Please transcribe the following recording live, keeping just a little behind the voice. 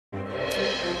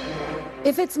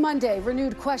If it's Monday,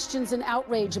 renewed questions and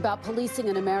outrage about policing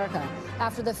in America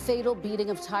after the fatal beating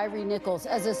of Tyre Nichols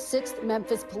as a 6th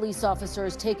Memphis police officer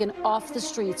is taken off the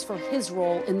streets for his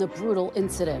role in the brutal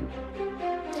incident.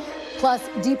 Plus,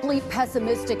 deeply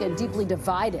pessimistic and deeply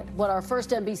divided, what our first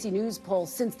NBC News poll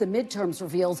since the midterms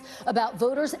reveals about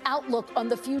voters' outlook on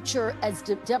the future as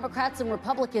Democrats and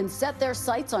Republicans set their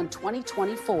sights on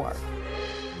 2024.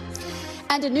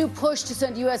 And a new push to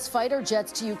send U.S. fighter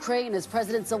jets to Ukraine as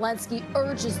President Zelensky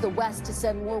urges the West to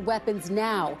send more weapons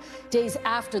now, days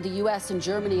after the U.S. and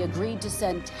Germany agreed to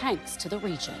send tanks to the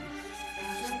region.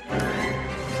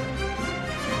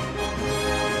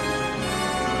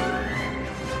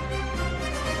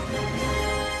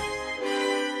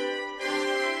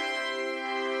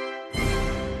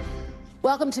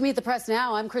 Welcome to Meet the Press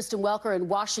Now. I'm Kristen Welker in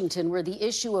Washington, where the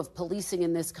issue of policing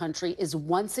in this country is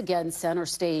once again center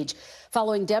stage,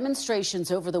 following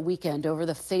demonstrations over the weekend over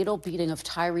the fatal beating of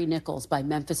Tyre Nichols by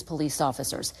Memphis police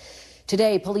officers.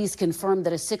 Today, police confirmed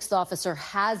that a 6th officer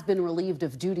has been relieved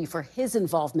of duty for his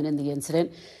involvement in the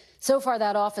incident. So far,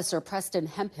 that officer, Preston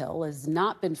Hemphill, has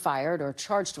not been fired or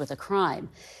charged with a crime.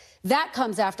 That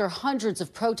comes after hundreds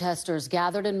of protesters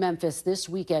gathered in Memphis this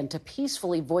weekend to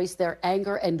peacefully voice their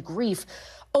anger and grief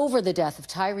over the death of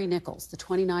Tyre Nichols, the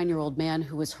 29-year-old man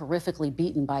who was horrifically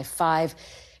beaten by 5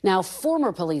 now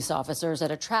former police officers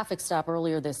at a traffic stop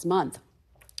earlier this month.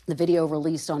 The video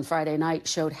released on Friday night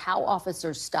showed how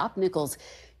officers stopped Nichols,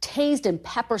 tased and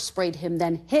pepper sprayed him,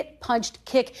 then hit, punched,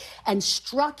 kicked, and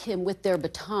struck him with their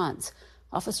batons.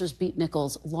 Officers beat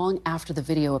Nichols long after the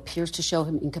video appears to show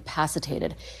him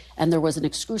incapacitated, and there was an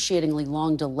excruciatingly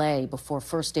long delay before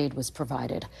first aid was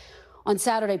provided. On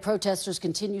Saturday, protesters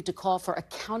continued to call for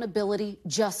accountability,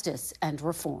 justice, and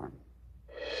reform.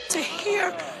 To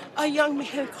hear a young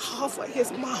man call for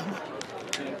his mama.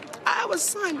 I have a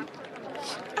son.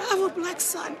 I have a black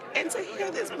son. And to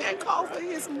hear this man call for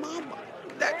his mama,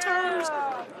 that turns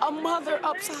a mother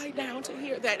upside down to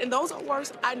hear that. And those are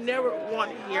words I never want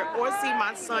to hear or see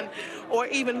my son or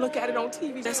even look at it on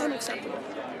TV. That's unacceptable.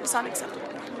 It's unacceptable.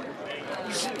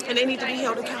 And they need to be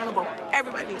held accountable.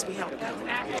 Everybody needs to be held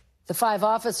accountable. The 5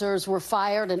 officers were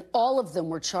fired, and all of them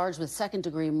were charged with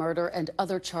second-degree murder and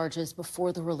other charges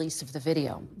before the release of the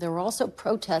video. There were also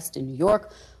protests in New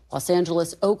York, Los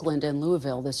Angeles, Oakland, and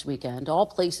Louisville this weekend, all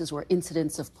places where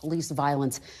incidents of police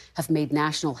violence have made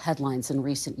national headlines in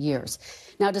recent years.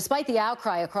 Now, despite the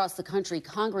outcry across the country,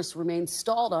 Congress remains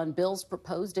stalled on bills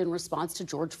proposed in response to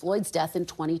George Floyd's death in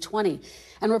 2020.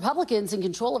 And Republicans in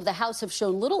control of the House have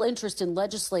shown little interest in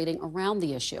legislating around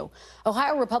the issue.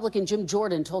 Ohio Republican Jim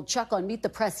Jordan told Chuck on Meet the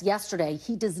Press yesterday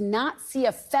he does not see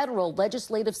a federal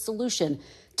legislative solution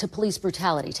to police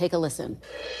brutality. Take a listen.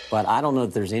 But I don't know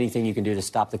if there's anything you can do to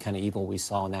stop the kind of evil we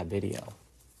saw in that video.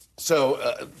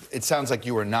 So it sounds like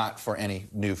you are not for any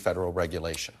new federal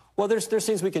regulation. Well, there's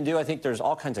things we can do. I think there's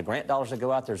all kinds of grant dollars that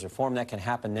go out. There's reform that can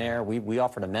happen there. We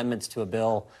offered amendments to a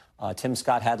bill. Tim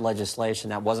Scott had legislation.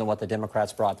 That wasn't what the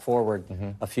Democrats brought forward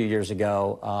a few years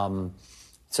ago.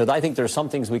 So I think there's some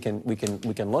things we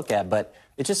can look at, but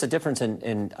it's just a difference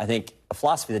in I think, a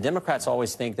philosophy. The Democrats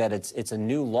always think that it's a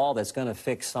new law that's going to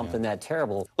fix something that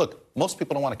terrible. Look, most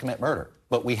people don't want to commit murder,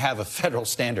 but we have a federal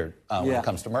standard when it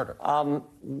comes to murder.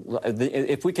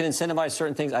 If we can incentivize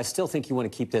certain things, I still think you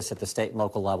want to keep this at the state and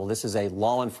local level. This is a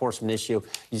law enforcement issue.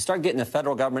 You start getting the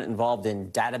federal government involved in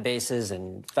databases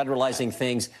and federalizing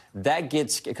things, that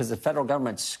gets, because the federal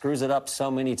government screws it up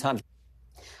so many times.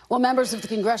 Well, members of the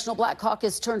Congressional Black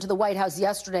Caucus turned to the White House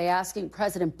yesterday asking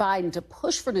President Biden to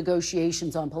push for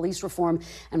negotiations on police reform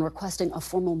and requesting a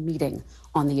formal meeting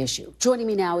on the issue. Joining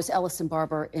me now is Ellison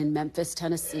Barber in Memphis,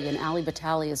 Tennessee, and Ali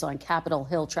Vitale is on Capitol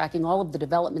Hill tracking all of the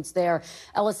developments there.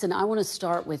 Ellison, I want to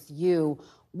start with you.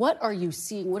 What are you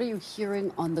seeing? What are you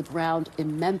hearing on the ground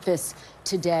in Memphis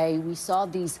today? We saw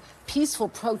these peaceful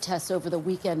protests over the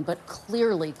weekend, but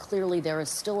clearly there is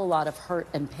still a lot of hurt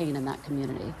and pain in that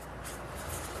community.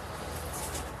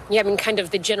 Yeah, I mean, kind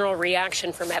of the general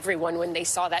reaction from everyone when they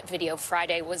saw that video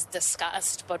Friday was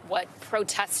disgust. But what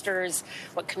protesters,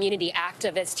 what community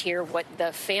activists here, what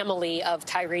the family of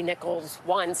Tyre Nichols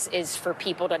wants is for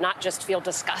people to not just feel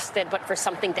disgusted, but for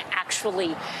something to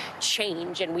actually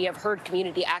change. And we have heard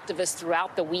community activists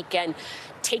throughout the weekend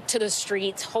take to the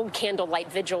streets, hold candlelight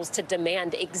vigils to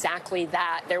demand exactly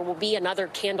that. There will be another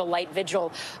candlelight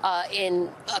vigil in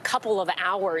a couple of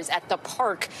hours at the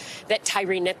park that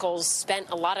Tyre Nichols spent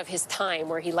a lot of his time,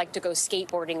 where he liked to go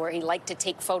skateboarding, where he liked to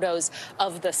take photos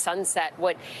of the sunset.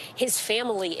 What his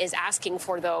family is asking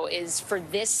for, though, is for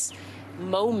this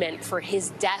moment for his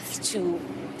death to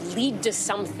lead to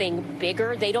something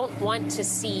bigger. They don't want to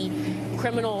see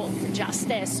criminal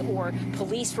justice or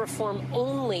police reform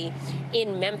only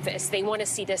in Memphis. They want to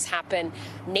see this happen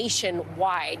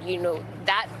nationwide. You know,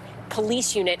 that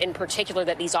police unit in particular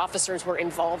that these officers were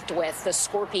involved with, the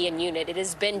Scorpion unit, it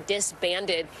has been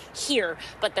disbanded here,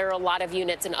 but there are a lot of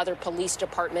units in other police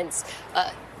departments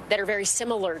that are very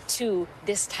similar to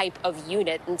this type of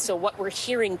unit. And so what we're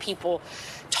hearing people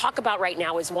talk about right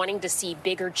now is wanting to see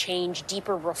bigger change,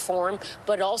 deeper reform,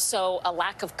 but also a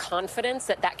lack of confidence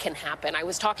that that can happen. I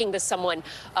was talking to someone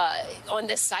on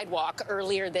this sidewalk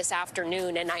earlier this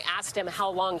afternoon, and I asked him how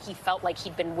long he felt like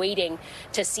he'd been waiting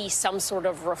to see some sort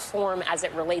of reform as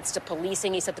it relates to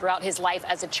policing. He said throughout his life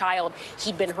as a child,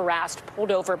 he'd been harassed,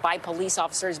 pulled over by police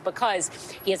officers because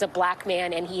he is a black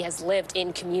man and he has lived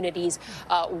in communities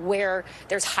where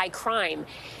there's high crime.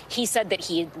 He said that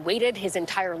he had waited his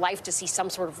entire life to see some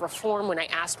sort of reform. When I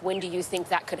asked, when do you think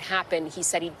that could happen? He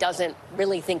said he doesn't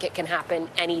really think it can happen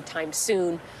anytime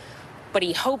soon, but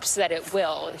he hopes that it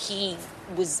will.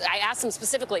 I asked him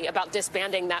specifically about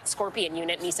disbanding that Scorpion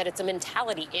unit, and he said it's a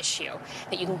mentality issue,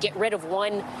 that you can get rid of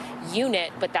one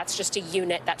unit, but that's just a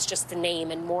unit, that's just the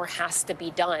name, and more has to be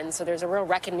done. So there's a real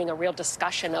reckoning, a real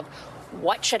discussion of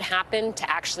what should happen to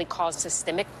actually cause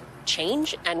systemic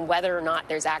change and whether or not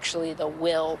there's actually the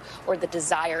will or the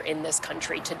desire in this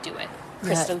country to do it.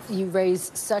 Kristen? Yeah, you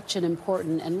raise such an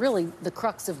important and really the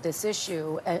crux of this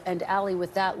issue. And Allie,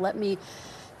 with that, let me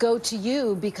go to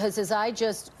you, because as I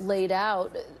just laid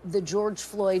out, the George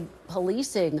Floyd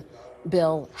policing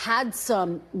bill had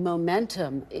some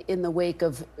momentum in the wake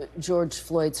of George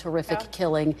Floyd's horrific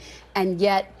killing, and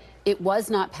yet it was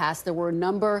not passed. There were a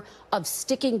number of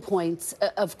sticking points,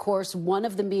 of course, one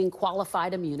of them being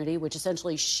qualified immunity, which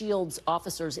essentially shields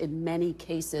officers in many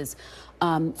cases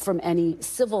from any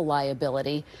civil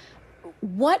liability.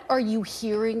 What are you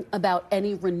hearing about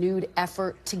any renewed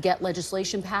effort to get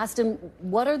legislation passed, and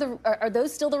what are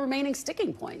those still the remaining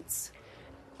sticking points?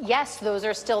 Yes, those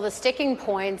are still the sticking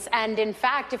points. And in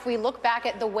fact, if we look back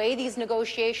at the way these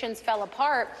negotiations fell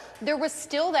apart, there was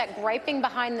still that griping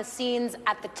behind the scenes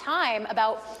at the time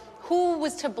about who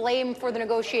was to blame for the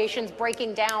negotiations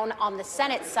breaking down on the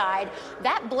Senate side.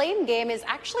 That blame game is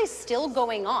actually still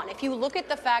going on. If you look at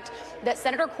the fact that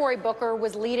Senator Cory Booker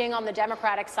was leading on the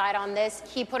Democratic side on this,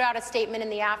 he put out a statement in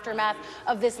the aftermath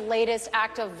of this latest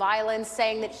act of violence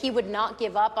saying that he would not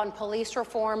give up on police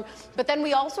reform. But then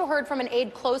we also heard from an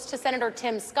aide close to Senator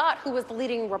Tim Scott, who was the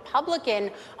leading Republican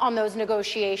on those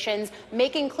negotiations,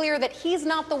 making clear that he's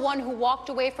not the one who walked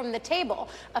away from the table,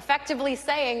 effectively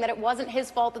saying that it wasn't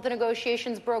his fault that the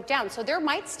negotiations broke down. So there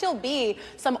might still be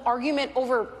some argument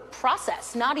over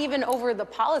process, not even over the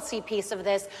policy piece of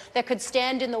this, that could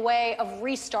stand in the way of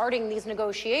restarting these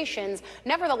negotiations.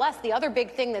 Nevertheless, the other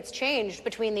big thing that's changed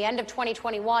between the end of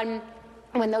 2021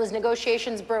 when those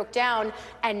negotiations broke down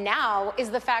and now is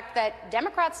the fact that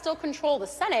Democrats still control the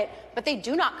Senate, but they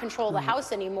do not control the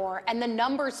House anymore. And the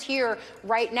numbers here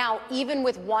right now, even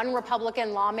with one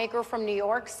Republican lawmaker from New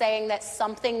York saying that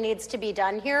something needs to be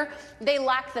done here, they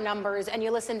lack the numbers. And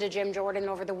you listen to Jim Jordan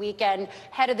over the weekend,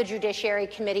 head of the Judiciary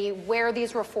Committee, where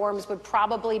these reforms would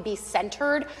probably be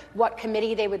centered, what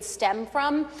committee they would stem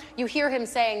from. You hear him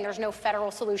saying there's no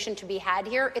federal solution to be had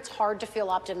here. It's hard to feel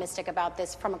optimistic about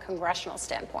this from a congressional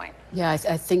standpoint. Yeah, I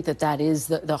think that is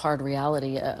the hard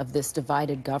reality of this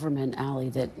divided government, Allie,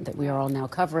 that we are all now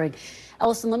covering.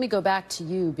 Ellison, let me go back to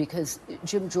you, because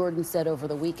Jim Jordan said over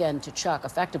the weekend to Chuck,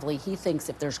 effectively, he thinks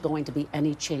if there's going to be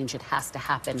any change, it has to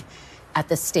happen at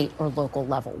the state or local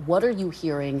level. What are you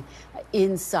hearing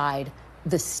inside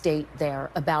the state there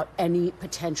about any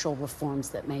potential reforms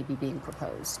that may be being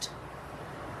proposed?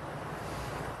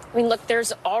 I mean, look,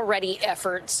 there's already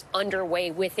efforts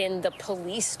underway within the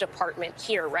police department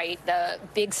here, right? The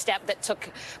big step that took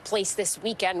place this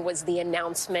weekend was the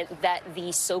announcement that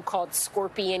the so-called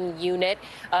Scorpion unit,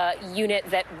 unit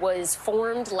that was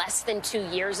formed less than 2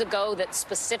 years ago, that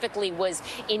specifically was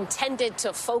intended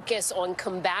to focus on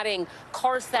combating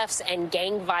car thefts and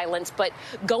gang violence, but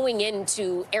going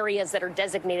into areas that are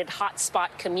designated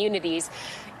hotspot communities.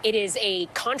 It is a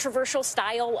controversial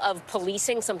style of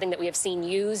policing, something that we have seen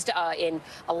used in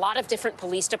a lot of different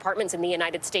police departments in the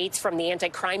United States, from the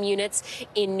anti-crime units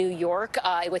in New York,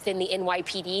 within the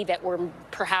NYPD, that were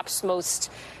perhaps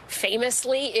most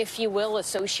famously, if you will,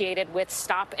 associated with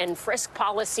stop and frisk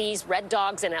policies, Red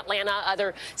Dogs in Atlanta,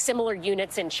 other similar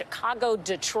units in Chicago,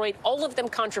 Detroit, all of them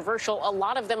controversial, a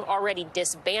lot of them already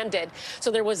disbanded.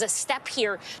 So there was a step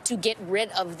here to get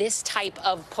rid of this type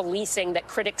of policing that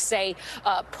critics say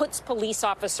puts police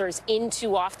officers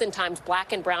into oftentimes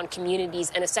black and brown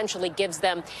communities and essentially gives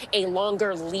them a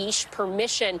longer leash,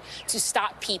 permission to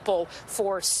stop people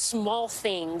for small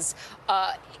things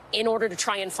in order to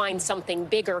try and find something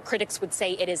bigger. Critics would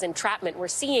say it is entrapment. We're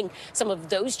seeing some of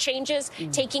those changes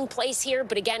taking place here.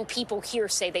 But again, people here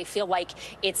say they feel like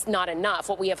it's not enough.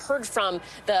 What we have heard from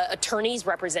the attorneys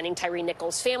representing Tyre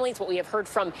Nichols' families, what we have heard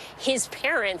from his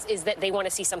parents, is that they want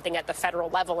to see something at the federal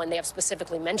level. And they have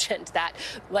specifically mentioned that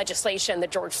legislation, the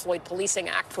George Floyd Policing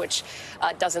Act, which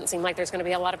doesn't seem like there's going to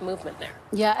be a lot of movement there.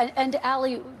 Yeah. And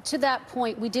Ali, to that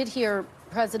point, we did hear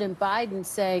President Biden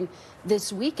saying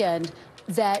this weekend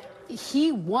that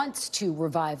he wants to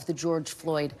revive the George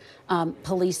Floyd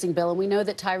policing bill. And we know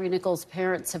that Tyre Nichols'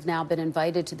 parents have now been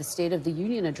invited to the State of the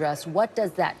Union address. What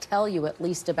does that tell you, at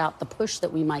least about the push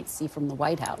that we might see from the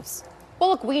White House? Well,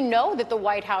 look, we know that the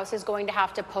White House is going to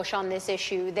have to push on this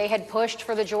issue. They had pushed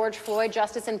for the George Floyd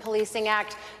Justice and Policing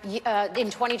Act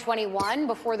in 2021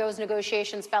 before those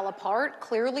negotiations fell apart.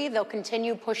 Clearly, they'll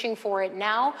continue pushing for it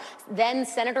now. Then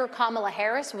Senator Kamala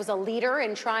Harris was a leader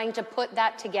in trying to put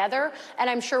that together. And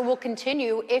I'm sure will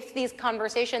continue if these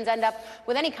conversations end up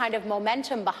with any kind of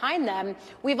momentum behind them.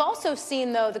 We've also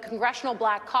seen, though, the Congressional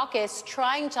Black Caucus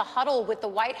trying to huddle with the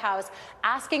White House,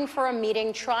 asking for a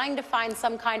meeting, trying to find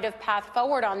some kind of path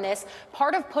forward on this.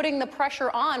 Part of putting the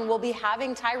pressure on will be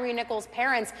having Tyre Nichols'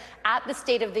 parents at the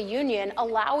State of the Union,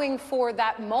 allowing for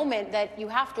that moment that you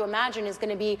have to imagine is going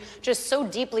to be just so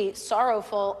deeply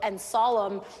sorrowful and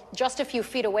solemn just a few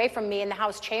feet away from me in the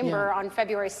House chamber on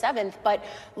February 7th. But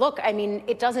look, I mean,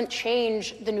 it doesn't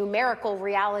change the numerical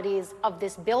realities of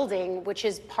this building, which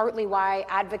is partly why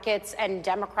advocates and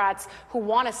Democrats who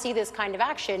want to see this kind of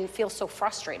action feel so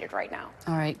frustrated right now.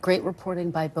 All right. Great reporting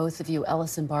by both of you,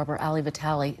 Ellison Barber, Ali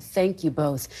Vitale. Thank you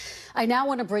both. I now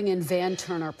want to bring in Van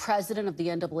Turner, president of the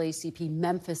NAACP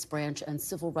Memphis branch, and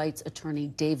civil rights attorney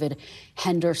David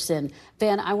Henderson.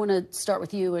 Van, I want to start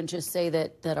with you and just say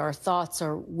that our thoughts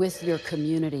are with your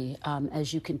community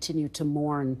as you continue to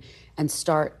mourn and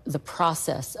start the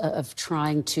process of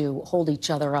trying to hold each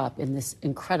other up in this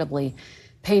incredibly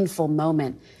painful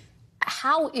moment.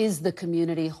 How is the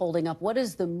community holding up? What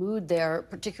is the mood there,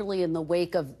 particularly in the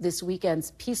wake of this weekend's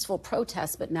peaceful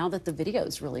protests, but now that the video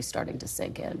is really starting to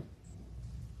sink in?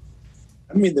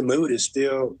 I mean, the mood is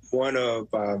still one of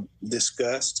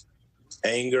disgust,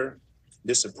 anger,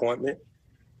 disappointment.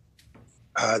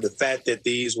 The fact that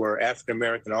these were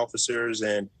African-American officers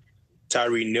and Tyre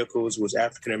Nichols was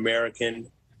African-American,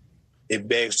 it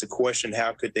begs the question,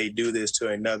 how could they do this to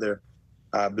another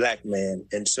Black man?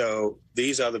 And so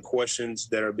these are the questions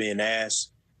that are being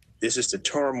asked. This is the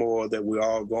turmoil that we're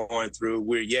all going through.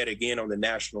 We're yet again on the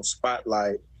national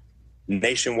spotlight.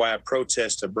 Nationwide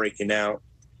protests are breaking out.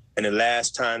 And the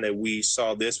last time that we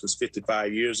saw this was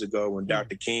 55 years ago when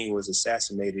Dr. King was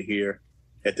assassinated here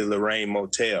at the Lorraine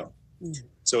Motel.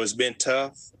 So it's been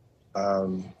tough.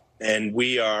 And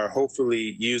we are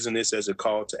hopefully using this as a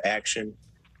call to action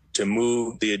to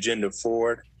move the agenda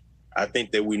forward. I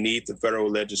think that we need the federal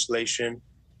legislation.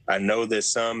 I know that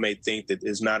some may think that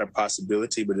it's not a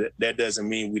possibility, but that doesn't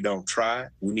mean we don't try.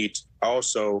 We need to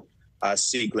also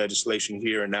seek legislation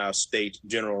here in our state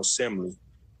General Assembly.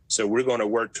 So we're going to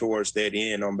work towards that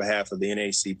end on behalf of the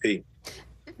NAACP.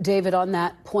 David, on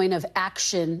that point of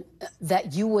action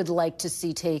that you would like to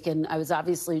see taken, I was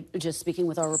obviously just speaking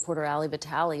with our reporter Ali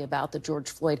Vitale about the George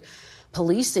Floyd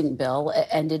policing bill,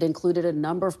 and it included a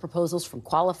number of proposals from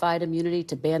qualified immunity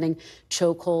to banning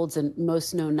chokeholds and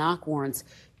most no-knock warrants.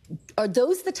 Are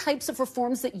those the types of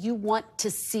reforms that you want to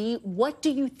see? What do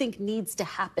you think needs to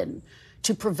happen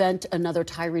to prevent another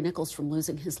Tyre Nichols from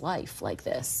losing his life like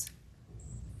this?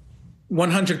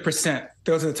 100%.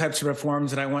 Those are the types of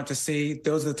reforms that I want to see.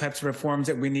 Those are the types of reforms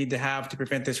that we need to have to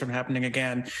prevent this from happening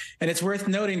again. And it's worth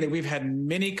noting that we've had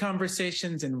many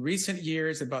conversations in recent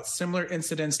years about similar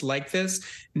incidents like this.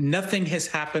 Nothing has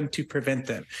happened to prevent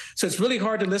them. So it's really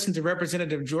hard to listen to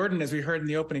Representative Jordan, as we heard in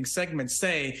the opening segment,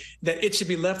 say that it should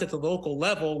be left at the local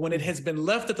level when it has been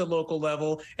left at the local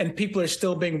level and people are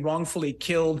still being wrongfully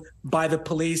killed by the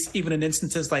police, even in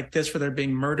instances like this where they're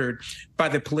being murdered by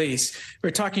the police. We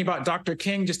were talking about Dr.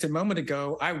 King just a moment ago.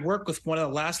 I work with one of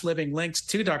the last living links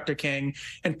to Dr. King,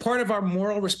 and part of our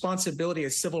moral responsibility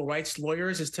as civil rights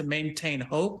lawyers is to maintain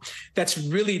hope. That's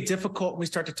really difficult when we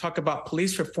start to talk about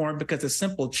police reform, because the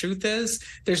simple truth is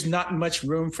there's not much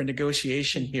room for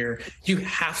negotiation here. You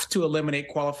have to eliminate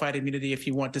qualified immunity if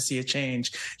you want to see a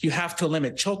change. You have to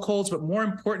limit chokeholds, but more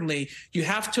importantly, you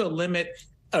have to limit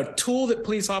a tool that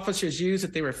police officers use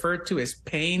that they refer to as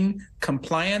pain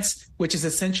compliance, which is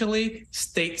essentially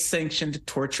state-sanctioned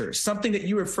torture. Something that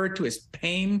you refer to as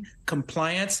pain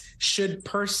compliance should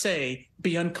per se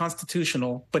be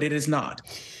unconstitutional, but it is not.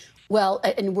 Well,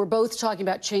 and we're both talking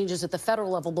about changes at the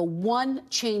federal level. The one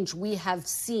change we have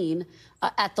seen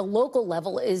at the local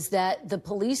level is that the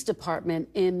police department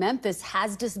in Memphis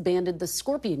has disbanded the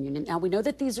Scorpion Unit. Now, we know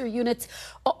that these are units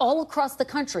all across the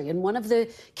country, and one of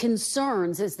the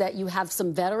concerns is that you have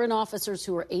some veteran officers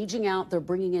who are aging out. They're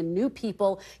bringing in new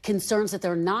people, concerns that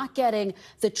they're not getting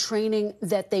the training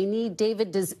that they need.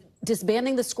 David, does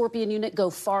disbanding the Scorpion Unit go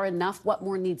far enough? What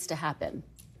more needs to happen?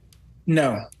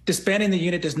 No, disbanding the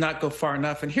unit does not go far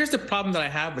enough. And here's the problem that I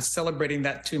have with celebrating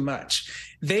that too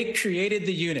much. They created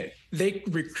the unit. They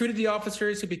recruited the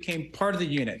officers who became part of the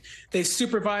unit. They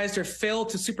supervised or failed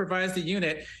to supervise the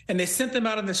unit, and they sent them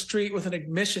out on the street with an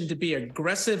admission to be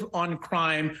aggressive on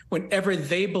crime whenever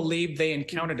they believed they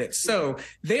encountered it. So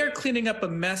they are cleaning up a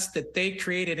mess that they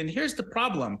created. And here's the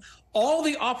problem. All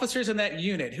the officers in that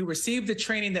unit who received the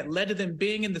training that led to them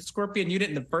being in the Scorpion Unit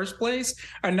in the first place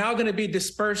are now going to be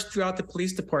dispersed throughout the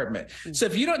police department. So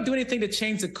if you don't do anything to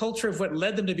change the culture of what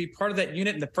led them to be part of that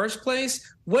unit in the first place,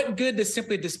 what good does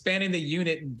simply disbanding the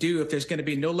unit do if there's going to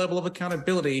be no level of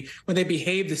accountability when they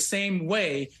behave the same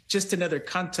way, just another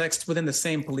context within the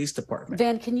same police department?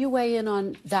 Van, can you weigh in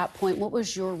on that point? What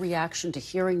was your reaction to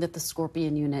hearing that the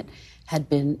Scorpion Unit had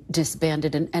been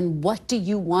disbanded, and what do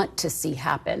you want to see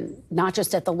happen, not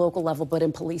just at the local level, but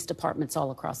in police departments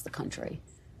all across the country?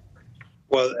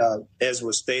 Well, as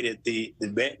was stated, the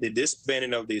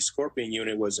disbanding of the Scorpion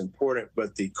Unit was important,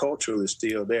 but the culture is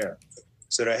still there.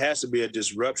 So there has to be a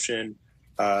disruption,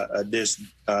 a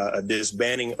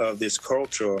disbanding of this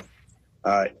culture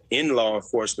in law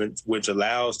enforcement, which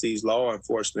allows these law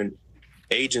enforcement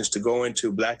agents to go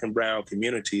into Black and brown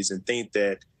communities and think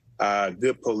that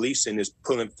good policing is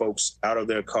pulling folks out of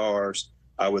their cars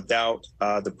without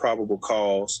the probable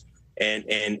cause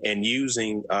and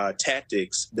using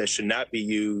tactics that should not be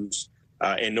used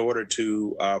in order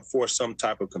to force some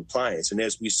type of compliance. And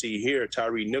as we see here,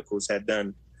 Tyre Nichols had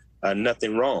done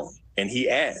nothing wrong. And he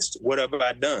asked, what have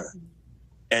I done?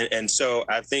 And so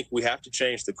I think we have to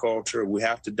change the culture. We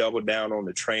have to double down on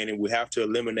the training. We have to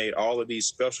eliminate all of these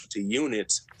specialty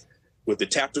units with the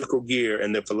tactical gear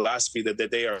and the philosophy that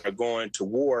they are going to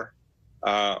war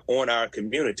on our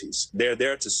communities. They're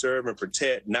there to serve and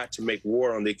protect, not to make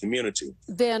war on the community.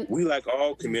 Van, we, like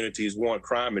all communities, want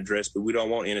crime addressed, but we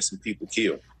don't want innocent people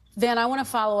killed. Van, I want to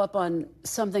follow up on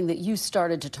something that you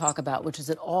started to talk about, which is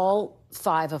that all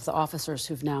 5 of the officers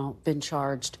who've now been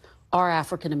charged are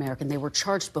African American. They were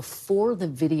charged before the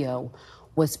video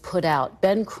was put out.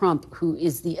 Ben Crump, who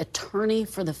is the attorney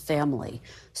for the family,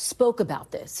 spoke about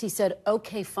this. He said,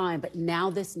 okay, fine, but now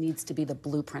this needs to be the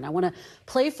blueprint. I want to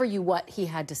play for you what he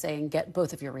had to say and get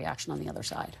both of your reaction on the other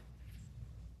side.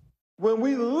 When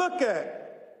we look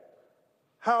at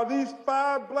how these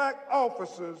 5 Black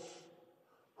officers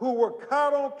who were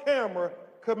caught on camera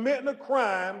committing a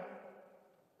crime,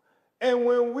 and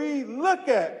when we look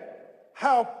at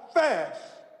how fast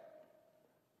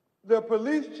the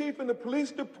police chief and the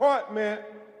police department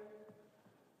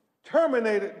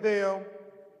terminated them,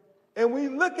 and we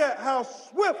look at how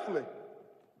swiftly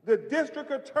the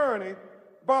district attorney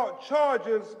brought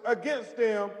charges against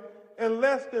them in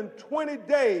less than 20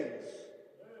 days,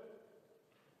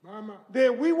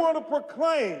 then we want to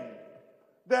proclaim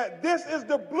that this is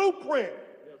the blueprint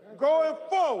going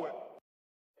forward.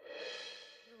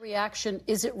 Reaction,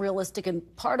 is it realistic? And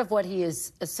part of what he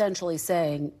is essentially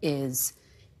saying is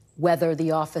whether the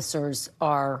officers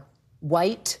are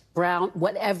white, brown,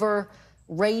 whatever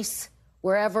race,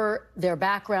 wherever their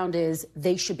background is,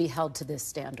 they should be held to this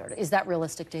standard. Is that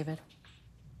realistic, David?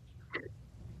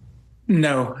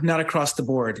 No, not across the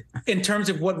board. In terms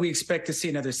of what we expect to see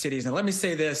in other cities. Now, let me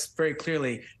say this very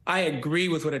clearly. I agree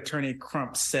with what Attorney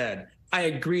Crump said. I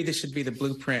agree this should be the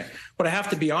blueprint. What I have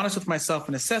to be honest with myself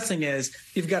in assessing is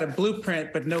you've got a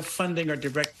blueprint, but no funding or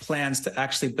direct plans to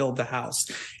actually build the house.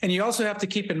 And you also have to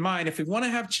keep in mind, if we want to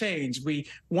have change, we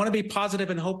want to be positive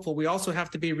and hopeful, we also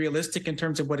have to be realistic in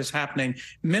terms of what is happening.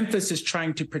 Memphis is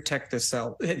trying to protect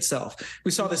itself.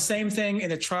 We saw the same thing in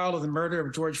the trial of the murder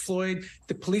of George Floyd.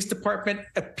 The police department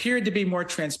appeared to be more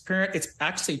transparent. It's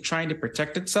actually trying to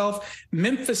protect itself.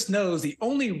 Memphis knows the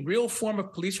only real form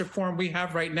of police reform we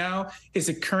have right now is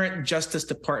the current Justice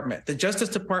Department. The Justice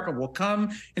Department will come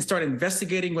and start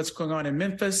investigating what's going on in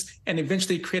Memphis and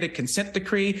eventually create a consent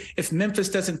decree if Memphis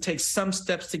doesn't take some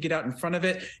steps to get out in front of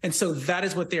it. And so that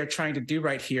is what they are trying to do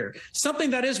right here. Something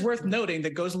that is worth noting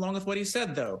that goes along with what he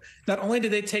said, though. Not only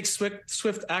did they take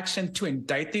swift action to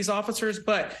indict these officers,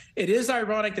 but it is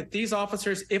ironic that these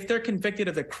officers, if they're convicted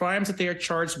of the crimes that they are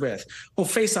charged with, will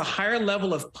face a higher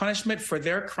level of punishment for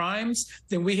their crimes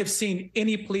than we have seen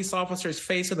any police officers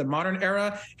face in the modern modern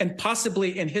era and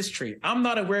possibly in history. I'm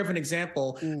not aware of an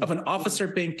example of an officer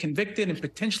being convicted and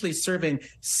potentially serving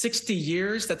 60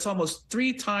 years. That's almost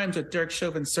 3 times what Derek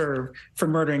Chauvin served for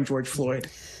murdering George Floyd.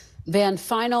 Van,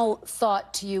 final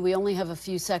thought to you. We only have a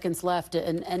few seconds left,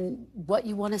 and what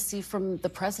you want to see from the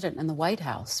president and the White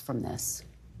House from this.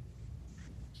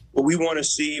 Well, we want to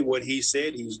see what he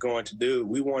said he's going to do.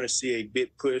 We want to see a big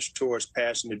push towards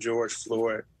passing the George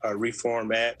Floyd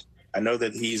Reform Act. I know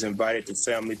that he's invited the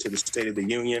family to the State of the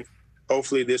Union.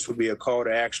 Hopefully this will be a call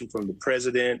to action from the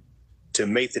president to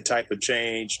make the type of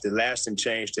change, the lasting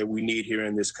change that we need here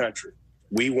in this country.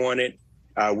 We want it,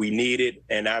 we need it,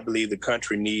 and I believe the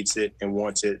country needs it and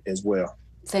wants it as well.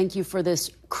 Thank you for this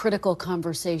critical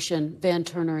conversation, Van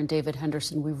Turner and David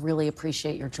Henderson. We really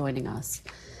appreciate your joining us.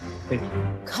 Thank you.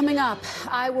 Coming up,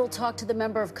 I will talk to the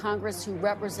member of Congress who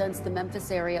represents the Memphis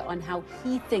area on how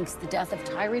he thinks the death of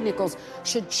Tyre Nichols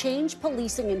should change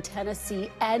policing in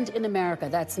Tennessee and in America.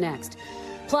 That's next.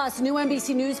 Plus, new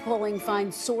NBC News polling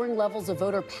finds soaring levels of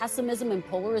voter pessimism and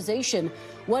polarization,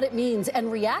 what it means,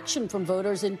 and reaction from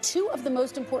voters in 2 of the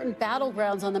most important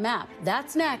battlegrounds on the map.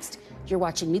 That's next. You're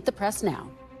watching Meet the Press Now.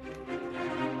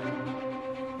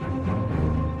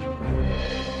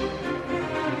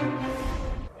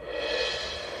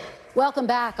 Welcome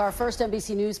back. Our first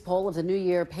NBC News poll of the new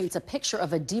year paints a picture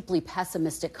of a deeply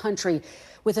pessimistic country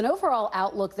with an overall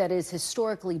outlook that is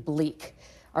historically bleak.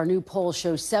 Our new poll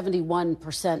shows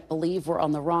 71% believe we're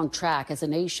on the wrong track as a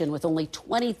nation, with only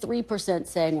 23%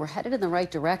 saying we're headed in the right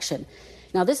direction.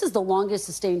 Now, this is the longest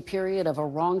sustained period of a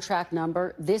wrong track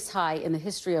number this high in the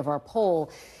history of our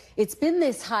poll. It's been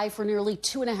this high for nearly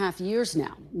 2.5 years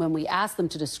now. When we ask them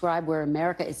to describe where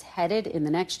America is headed in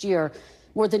the next year,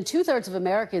 more than 2/3 of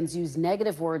Americans use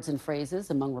negative words and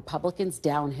phrases. Among Republicans,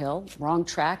 downhill, wrong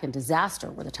track, and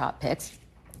disaster were the top picks.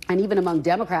 And even among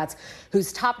Democrats,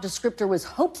 whose top descriptor was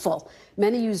hopeful,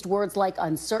 many used words like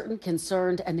uncertain,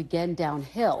 concerned, and again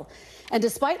downhill. And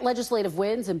despite legislative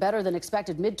wins and better than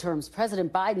expected midterms,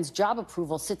 President Biden's job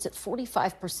approval sits at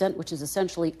 45%, which is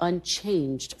essentially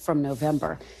unchanged from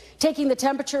November. Taking the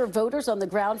temperature of voters on the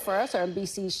ground for us are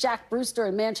NBC's Shaq Brewster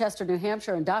in Manchester, New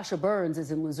Hampshire, and Dasha Burns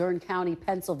is in Luzerne County,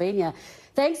 Pennsylvania.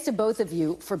 Thanks to both of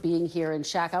you for being here. And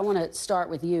Shaq, I want to start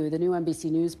with you. The new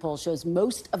NBC News poll shows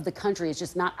most of the country is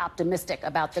just not optimistic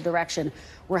about the direction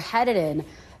we're headed in.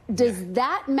 Does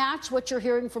that match what you're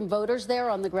hearing from voters there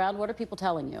on the ground? What are people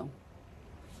telling you?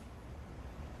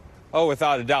 Oh,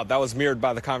 without a doubt. That was mirrored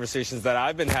by the conversations that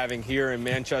I've been having here in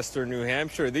Manchester, New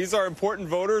Hampshire. These are important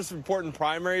voters, important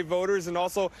primary voters, and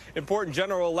also important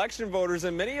general election voters,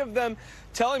 and many of them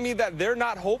telling me that they're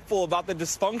not hopeful about the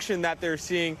dysfunction that they're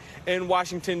seeing in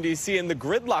Washington, D.C. and the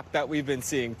gridlock that we've been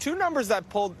seeing. 2 numbers that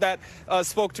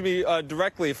spoke to me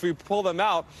directly. If we pull them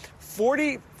out,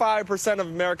 45% of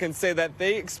Americans say that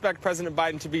they expect President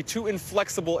Biden to be too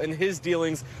inflexible in his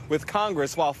dealings with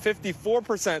Congress, while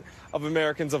 54% of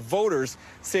Americans, of voters,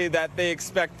 say that they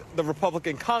expect the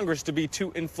Republican Congress to be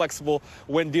too inflexible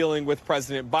when dealing with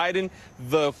President Biden.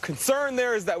 The concern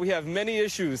there is that we have many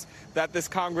issues that this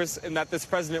Congress and that this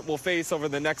president will face over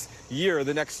the next year,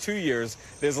 the next 2 years.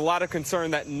 There's a lot of concern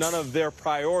that none of their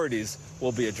priorities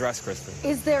will be addressed, Kristen.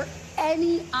 Is there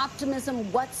any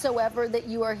optimism whatsoever that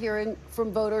you are hearing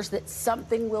from voters that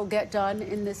something will get done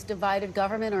in this divided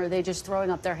government, or are they just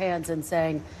throwing up their hands and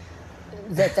saying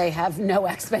that they have no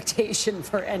expectation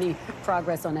for any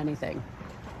progress on anything?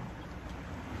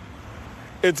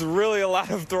 It's really a lot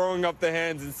of throwing up the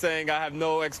hands and saying I have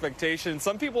no expectation.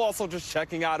 Some people also just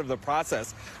checking out of the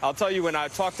process. I'll tell you, when I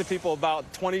talk to people about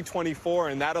 2024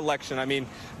 and that election, I mean,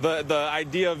 the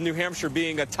idea of New Hampshire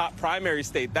being a top primary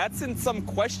state, that's in some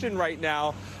question right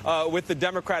now with the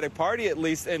Democratic Party, at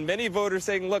least. And many voters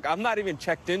saying, look, I'm not even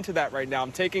checked into that right now.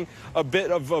 I'm taking a bit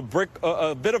of a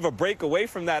break away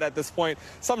from that at this point.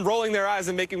 Some rolling their eyes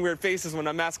and making weird faces when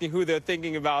I'm asking who they're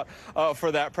thinking about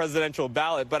for that presidential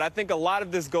ballot. But I think a lot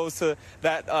of this goes to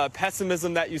that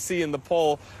pessimism that you see in the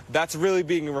poll. That's really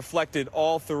being reflected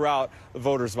all throughout the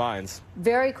voters' minds.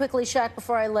 Very quickly, Shaq,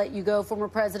 before I let you go, former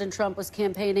President Trump was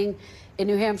campaigning in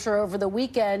New Hampshire over the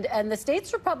weekend, and the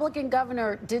state's Republican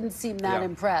governor didn't seem that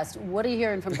impressed. What are you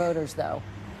hearing from voters, though?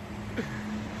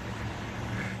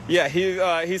 Yeah,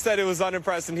 he said it was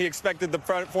unimpressed, and he expected the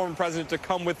former president to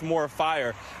come with more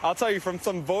fire. I'll tell you, from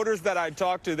some voters that I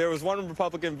talked to, there was one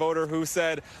Republican voter who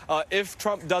said, if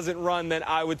Trump doesn't run, then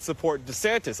I would support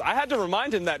DeSantis. I had to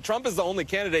remind him that Trump is the only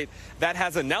candidate that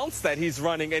has announced that he's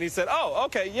running, and he said, oh,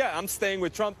 okay, yeah, I'm staying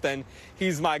with Trump then.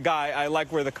 He's my guy. I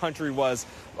like where the country was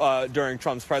during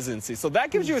Trump's presidency. So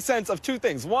that gives you a sense of 2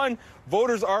 things. 1,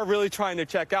 voters are really trying to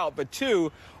check out, but 2,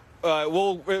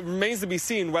 it remains to be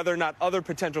seen whether or not other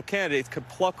potential candidates could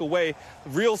pluck away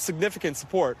real significant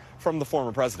support from the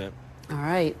former president. All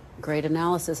right. Great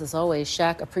analysis as always,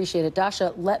 Shaq. Appreciate it.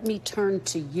 Dasha, let me turn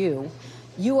to you.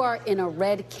 You are in a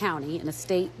red county in a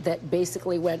state that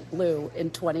basically went blue in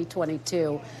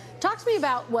 2022. Talk to me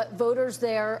about what voters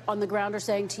there on the ground are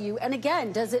saying to you. And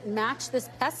again, does it match this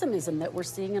pessimism that we're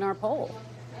seeing in our poll?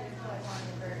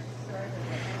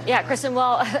 Yeah, Kristen,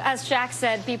 well, as Shaq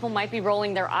said, people might be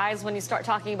rolling their eyes when you start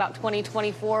talking about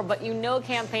 2024, but you know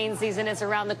campaign season is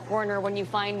around the corner when you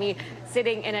find me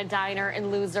sitting in a diner in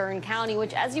Luzerne County,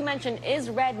 which, as you mentioned, is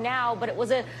red now, but it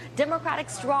was a Democratic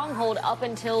stronghold up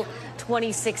until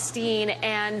 2016.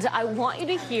 And I want you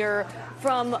to hear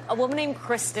from a woman named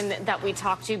Kristen that we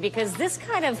talked to, because this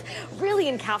kind of really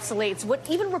encapsulates what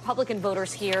even Republican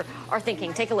voters here are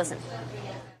thinking. Take a listen.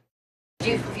 Do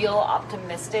you feel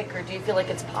optimistic, or do you feel like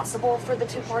it's possible for the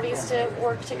two parties to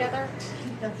work together?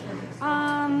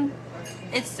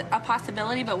 It's a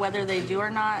possibility, but whether they do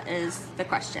or not is the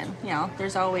question. You know,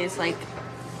 there's always, like,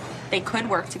 they could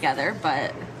work together,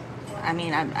 but I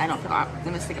mean, I don't feel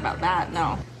optimistic about that,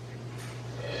 no.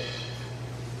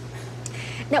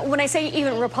 Now, when I say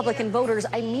even Republican voters,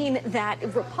 I mean that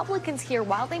Republicans here,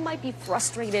 while they might be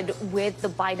frustrated with the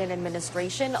Biden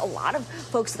administration, a lot of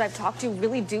folks that I've talked to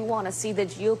really do want to see the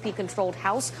GOP-controlled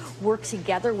House work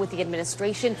together with the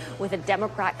administration, with a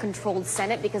Democrat-controlled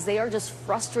Senate, because they are just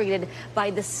frustrated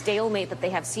by the stalemate that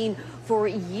they have seen for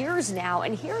years now.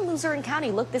 And here in Luzerne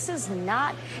County, look, this is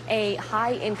not a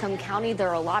high-income county. There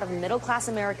are a lot of middle-class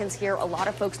Americans here, a lot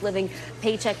of folks living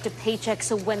paycheck to paycheck.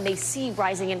 So when they see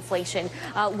rising inflation,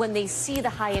 when they see the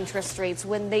high interest rates,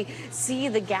 when they see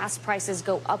the gas prices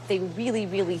go up, they really,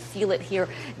 really feel it here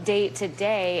day to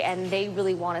day. And they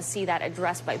really want to see that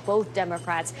addressed by both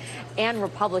Democrats and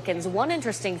Republicans. One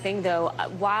interesting thing, though,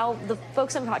 while the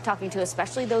folks I'm talking to,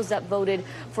 especially those that voted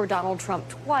for Donald Trump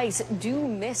twice, do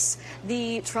miss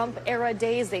the Trump era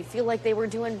days. They feel like they were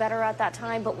doing better at that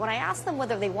time. But when I ask them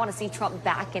whether they want to see Trump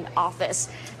back in office,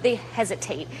 they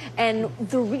hesitate. And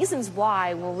the reasons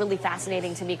why were really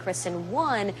fascinating to me, Kristen.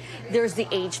 One, there's the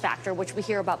age factor, which we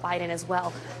hear about Biden as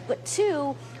well. But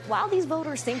two, while these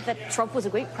voters think that Trump was a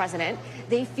great president,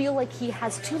 they feel like he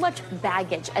has too much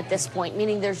baggage at this point,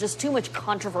 meaning there's just too much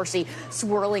controversy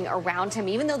swirling around him.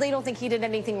 Even though they don't think he did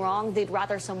anything wrong, they'd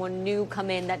rather someone new come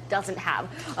in that doesn't have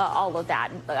all of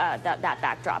that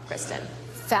backdrop, Kristen.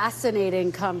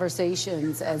 Fascinating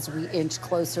conversations as we inch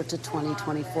closer to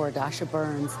 2024. Dasha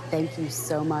Burns, thank you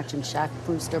so much, and Shaq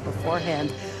Brewster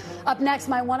beforehand. Up next,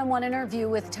 my one-on-one interview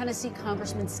with Tennessee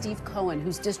Congressman Steve Cohen,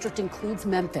 whose district includes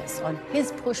Memphis, on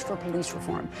his push for police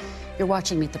reform. You're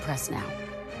watching Meet the Press Now.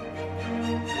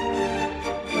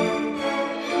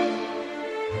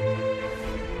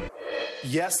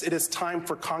 Yes, it is time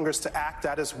for Congress to act.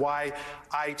 That is why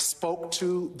I spoke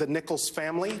to the Nichols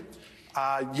family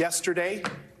yesterday.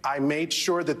 I made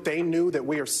sure that they knew that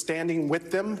we are standing with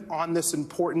them on this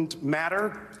important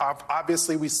matter.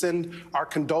 Obviously, we send our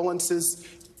condolences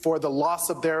for the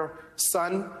loss of their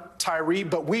son, Tyre,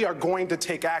 but we are going to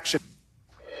take action.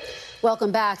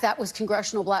 Welcome back. That was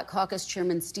Congressional Black Caucus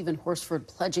Chairman Stephen Horsford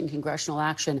pledging congressional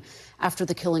action after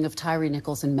the killing of Tyre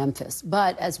Nichols in Memphis.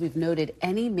 But as we've noted,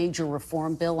 any major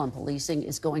reform bill on policing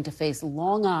is going to face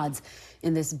long odds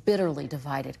in this bitterly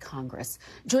divided Congress.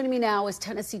 Joining me now is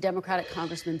Tennessee Democratic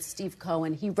Congressman Steve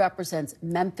Cohen. He represents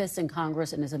Memphis in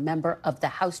Congress and is a member of the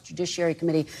House Judiciary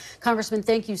Committee. Congressman,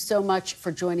 thank you so much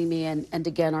for joining me. And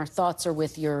again, our thoughts are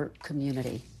with your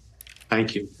community.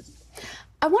 Thank you.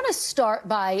 I want to start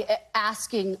by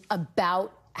asking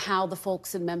about how the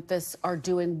folks in Memphis are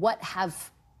doing. What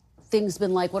have things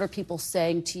been like? What are people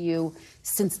saying to you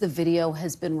since the video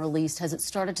has been released? Has it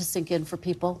started to sink in for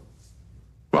people?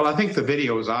 Well, I think the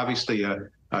video is obviously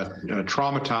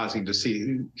traumatizing to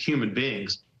see human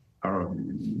beings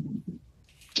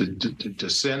to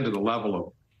descend to the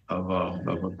level of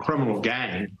a criminal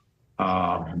gang,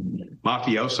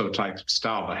 mafioso type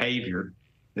style behavior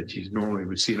that you normally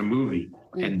would see in a movie,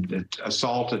 and that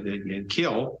assaulted and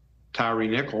killed Tyre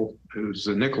Nichols, who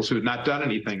had not done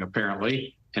anything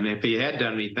apparently, and if he had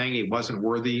done anything, he wasn't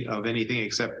worthy of anything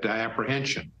except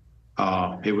apprehension.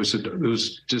 It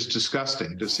was just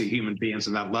disgusting to see human beings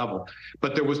in that level.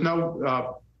 But there was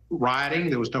no rioting,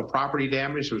 there was no property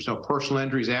damage, there was no personal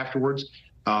injuries afterwards.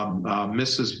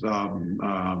 Mrs.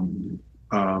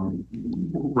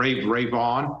 Ray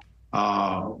Vaughn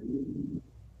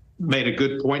made a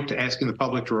good point to asking the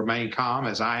public to remain calm,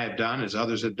 as I have done, as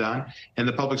others have done, and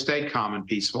the public stayed calm and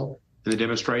peaceful. And the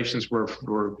demonstrations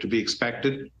were to be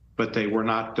expected, but they were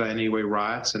not in any way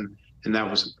riots, and that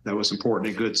was important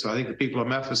and good. So I think the people of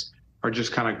Memphis are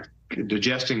just kind of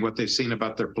digesting what they've seen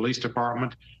about their police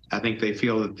department. I think they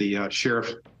feel that the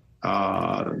sheriff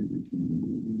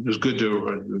was good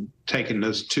to taking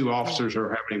those 2 officers or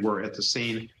how many were at the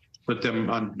scene, put them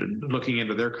on looking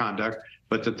into their conduct,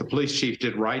 but that the police chief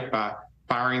did right by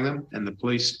firing them, and the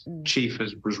police chief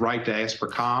was right to ask for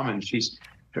calm, and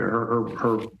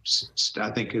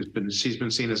I think she's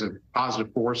been seen as a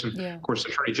positive force, and of course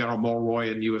Attorney General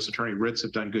Mulroy and U.S. Attorney Ritz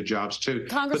have done good jobs too.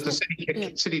 But the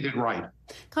city did right.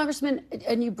 Congressman,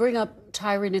 and you bring up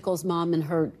Tyre Nichols' mom and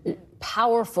her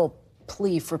powerful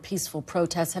plea for peaceful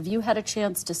protests. Have you had a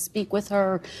chance to speak with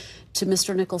her, to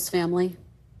Mr. Nichols' family?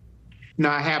 No,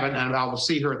 I haven't, and I will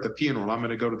see her at the funeral. I'm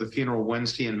going to go to the funeral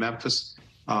Wednesday in Memphis.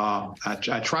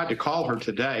 I tried to call her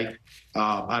today.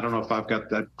 I don't know if I've got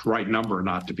that right number or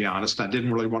not, to be honest. I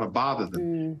didn't really want to bother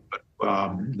them, but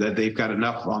that they've got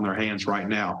enough on their hands right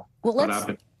now. Well,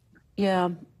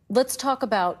 let's talk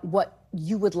about what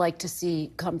you would like to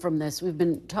see come from this. We've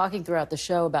been talking throughout the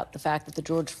show about the fact that the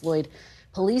George Floyd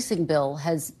policing bill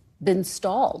has been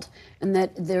stalled and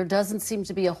that there doesn't seem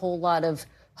to be a whole lot of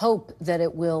hope that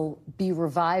it will be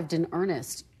revived in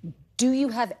earnest. Do you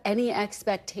have any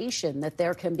expectation that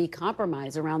there can be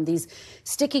compromise around these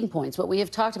sticking points? What we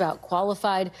have talked about,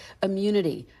 qualified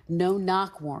immunity, no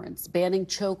knock warrants, banning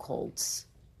chokeholds.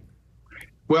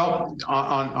 Well,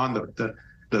 on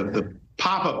the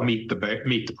pop-up meet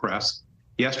the press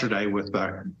yesterday with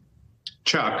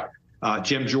Chuck,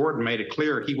 Jim Jordan made it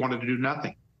clear he wanted to do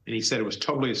nothing, and he said it was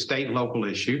totally a state and local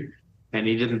issue, and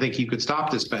he didn't think he could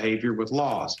stop this behavior with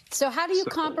laws. So how do you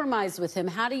compromise with him?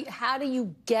 How do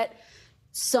you get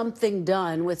something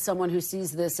done with someone who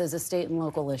sees this as a state and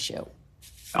local issue?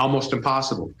 Almost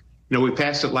impossible. You know, we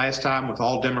passed it last time with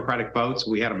all Democratic votes.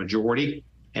 We had a majority,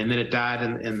 and then it died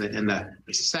in the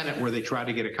Senate, where they tried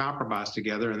to get a compromise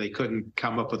together, and they couldn't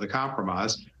come up with a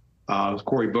compromise.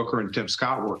 Cory Booker and Tim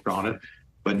Scott worked on it,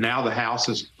 but now the House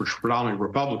is predominantly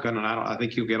Republican, and I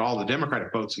think you'll get all the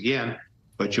Democratic votes again,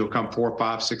 but you'll come 4,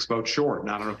 5, 6 votes short.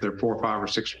 And I don't know if there are 4, 5, or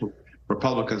 6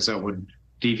 Republicans that would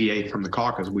deviate from the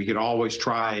caucus. We could always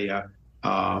try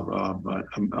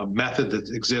a method that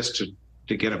exists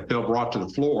to get a bill brought to the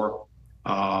floor,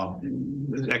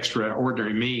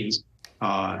 extraordinary means,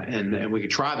 and we could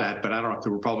try that, but I don't know if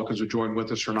the Republicans would join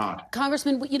with us or not.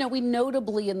 Congressman, you know, we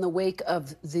notably, in the wake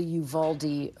of the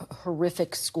Uvalde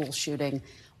horrific school shooting,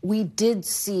 we did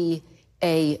see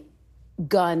a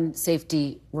gun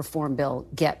safety reform bill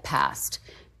get passed.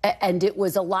 And it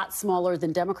was a lot smaller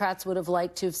than Democrats would have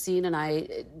liked to have seen, and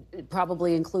it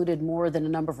probably included more than a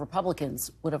number of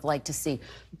Republicans would have liked to see.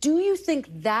 Do you think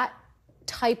that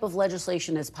type of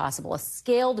legislation is possible, a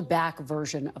scaled-back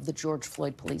version of the George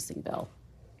Floyd policing bill?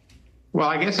 Well,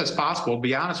 I guess that's possible. To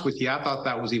be honest with you, I thought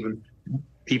that was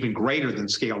even greater than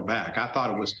scaled back. I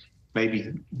thought it was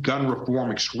maybe gun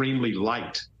reform extremely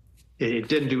light. It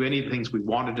didn't do any of the things we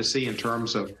wanted to see in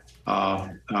terms of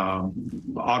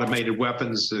automated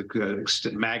weapons,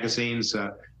 magazines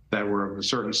that were of a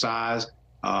certain size,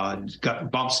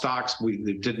 bump stocks we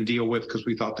didn't deal with because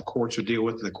we thought the courts would deal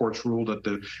with it. The courts ruled that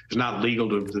it was not legal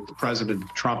that the President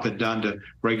Trump had done to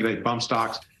regulate bump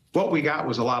stocks. What we got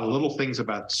was a lot of little things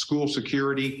about school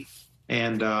security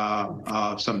and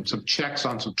some checks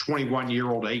on some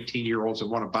 21-year-old, 18-year-olds that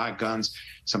want to buy guns,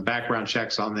 some background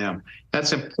checks on them.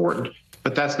 That's important,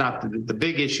 but that's not the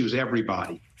big issue is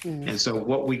everybody. And so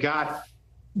what we got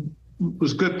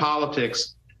was good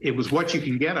politics. It was what you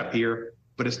can get up here,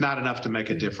 but it's not enough to make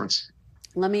a difference.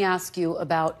 Let me ask you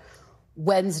about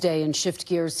Wednesday and shift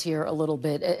gears here a little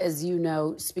bit. As you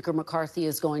know, Speaker McCarthy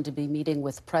is going to be meeting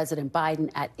with President Biden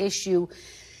at issue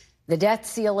the debt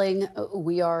ceiling.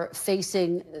 We are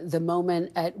facing the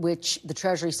moment at which the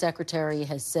Treasury Secretary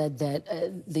has said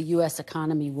that the U.S.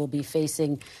 economy will be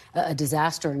facing a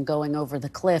disaster and going over the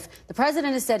cliff. The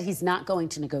president has said he's not going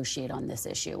to negotiate on this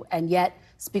issue. And yet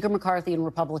Speaker McCarthy and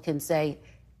Republicans say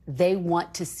they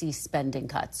want to see spending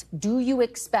cuts. Do you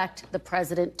expect the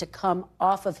president to come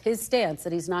off of his stance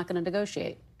that he's not going to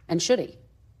negotiate? And should he?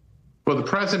 Well, the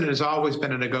president has always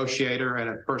been a negotiator and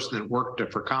a person that worked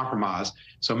for compromise,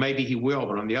 so maybe he will.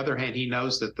 But on the other hand, he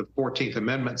knows that the 14th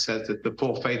Amendment says that the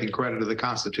full faith and credit of the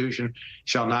Constitution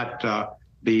shall not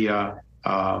be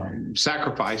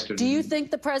sacrificed. Do you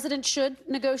think the president should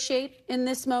negotiate in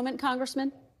this moment,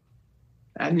 Congressman?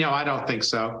 No, I don't think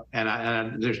so,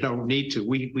 and there's no need to.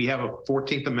 We have a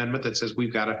 14th Amendment that says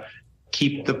we've got to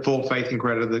keep the full faith and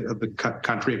credit of the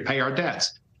country and pay our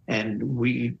debts. And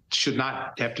we should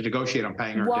not have to negotiate on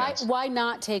paying our debts. Why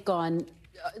not take on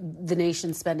the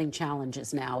nation's spending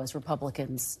challenges now, as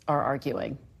Republicans are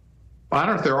arguing? Well, I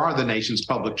don't know if there are the nation's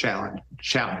public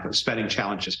spending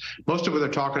challenges. Most of what they're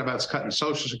talking about is cutting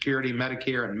Social Security,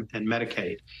 Medicare, and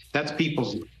Medicaid. That's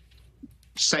people's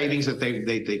savings that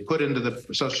they put into the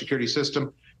Social Security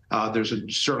system. There's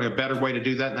certainly a better way to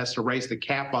do that, and that's to raise the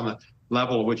cap on the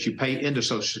level at which you pay into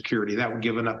Social Security. That would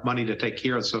give enough money to take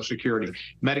care of Social Security.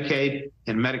 Medicaid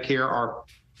and Medicare are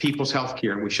people's health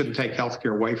care, and we shouldn't take health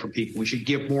care away from people. We should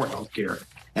give more health care.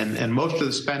 And most of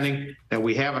the spending that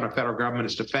we have in our federal government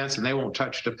is defense, and they won't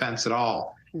touch defense at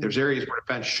all. There's areas where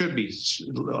defense should be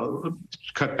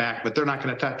cut back, but they're not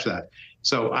going to touch that.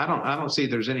 So I don't see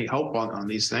there's any hope on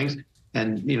these things.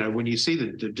 And when you see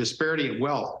the disparity in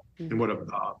wealth and what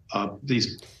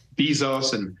these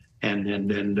Bezos and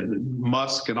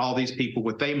Musk and all these people,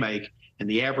 what they make, and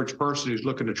the average person who's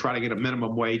looking to try to get a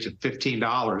minimum wage of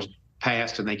 $15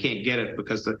 passed, and they can't get it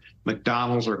because the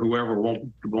McDonald's or whoever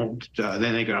won't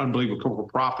then they get unbelievable corporate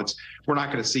profits. We're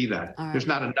not going to see that. Right. There's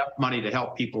not enough money to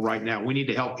help people right now. We need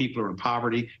to help people who are in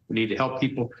poverty. We need to help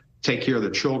people take care of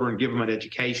their children, give them an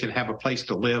education, have a place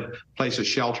to live, place of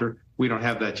shelter. We don't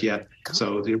have that yet.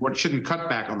 So we shouldn't cut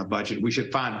back on the budget. We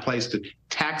should find a place to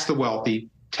tax the wealthy,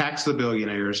 tax the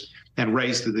billionaires, and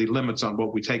raise the limits on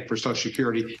what we take for Social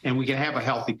Security, and we can have a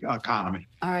healthy economy.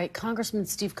 All right, Congressman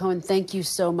Steve Cohen, thank you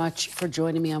so much for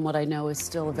joining me on what I know is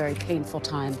still a very painful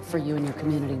time for you and your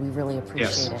community. We really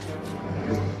appreciate it.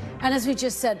 And as we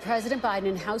just said, President Biden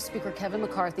and House Speaker Kevin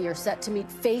McCarthy are set to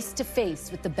meet face-to-face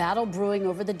with the battle brewing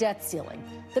over the debt ceiling.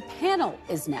 The panel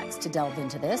is next to delve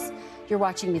into this. You're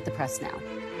watching Meet the Press Now.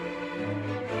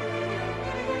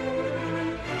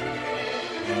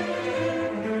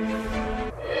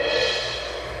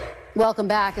 Welcome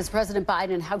back. As President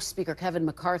Biden and House Speaker Kevin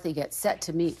McCarthy get set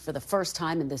to meet for the first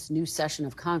time in this new session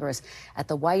of Congress at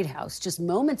the White House. Just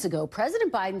moments ago,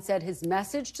 President Biden said his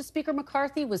message to Speaker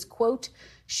McCarthy was, quote,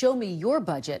 "Show me your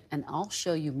budget and I'll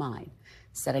show you mine."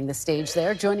 Setting the stage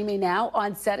there, joining me now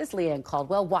on set is Leanne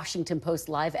Caldwell, Washington Post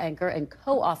live anchor and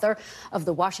co-author of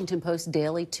the Washington Post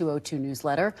Daily 202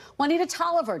 newsletter. Juanita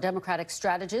Tolliver, Democratic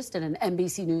strategist and an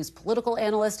NBC News political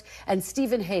analyst. And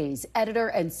Stephen Hayes, editor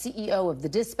and CEO of The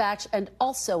Dispatch and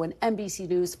also an NBC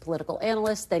News political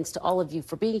analyst. Thanks to all of you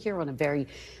for being here on a very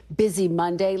busy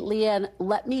Monday. Leanne,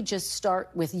 let me just start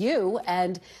with you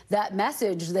and that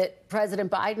message that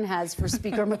President Biden has for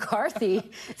Speaker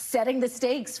McCarthy, setting the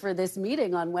stakes for this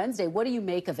meeting on Wednesday. What do you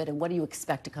make of it, and what do you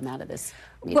expect to come out of this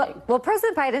meeting? Well,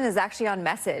 President Biden is actually on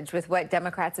message with what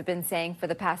Democrats have been saying for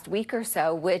the past week or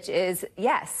so, which is,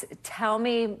 yes, tell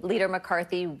me, Leader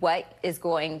McCarthy, what is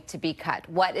going to be cut?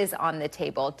 What is on the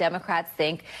table? Democrats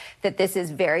think that this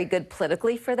is very good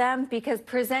politically for them because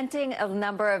presenting a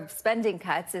number of spending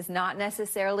cuts is not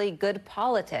necessarily good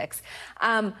politics.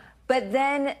 But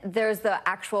then there's the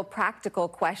actual practical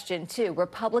question, too.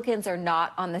 Republicans are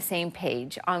not on the same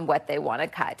page on what they want to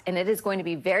cut. And it is going to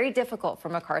be very difficult for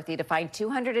McCarthy to find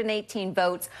 218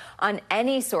 votes on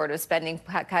any sort of spending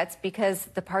cuts because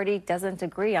the party doesn't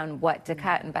agree on what to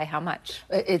cut and by how much.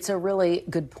 It's a really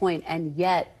good point. And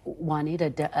yet,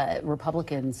 Juanita,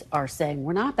 Republicans are saying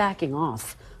we're not backing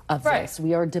off of this.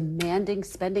 We are demanding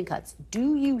spending cuts.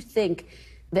 Do you think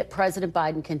that President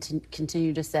Biden can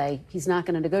continue to say he's not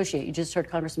going to negotiate? You just heard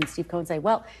Congressman Steve Cohen say,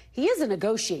 well, he is a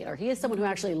negotiator. He is someone who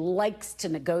actually likes to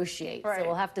negotiate. So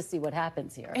we'll have to see what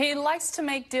happens here. He likes to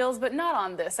make deals, but not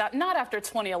on this, not after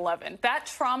 2011. That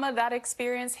trauma, that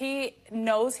experience, he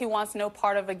knows he wants no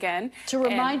part of again. To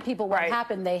remind people what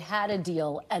happened, they had a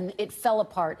deal, and it fell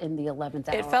apart in the 11th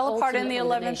hour. It fell apart in the 11th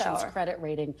hour. The nation's credit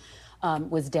rating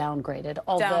was downgraded,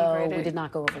 although we did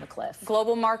not go over the cliff.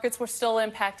 Global markets were still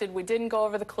impacted. We didn't go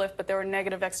over the cliff, but there were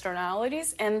negative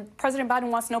externalities, and President Biden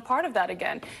wants no part of that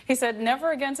again. He said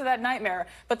never again to that nightmare.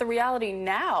 But the reality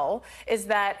now is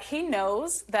that he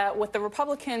knows that with the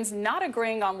Republicans not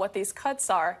agreeing on what these cuts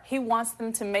are, he wants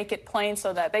them to make it plain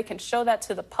so that they can show that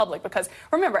to the public. Because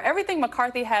remember, everything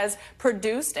McCarthy has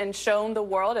produced and shown the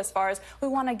world as far as we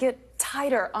want to get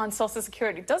tighter on Social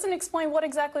Security doesn't explain what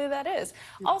exactly that is.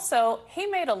 Also, he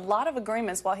made a lot of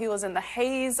agreements while he was in the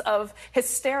haze of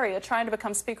hysteria trying to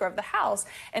become Speaker of the House.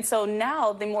 And so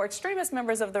now the more extremist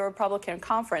members of the Republican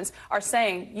conference are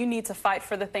saying you need to fight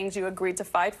for the things you agreed to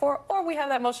fight for, or we have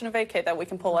that motion to vacate that we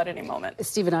can pull at any moment.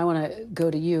 Stephen, I want to go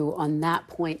to you on that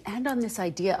point and on this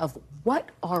idea of what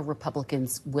are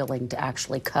Republicans willing to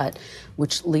actually cut,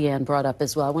 which Leanne brought up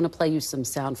as well. I want to play you some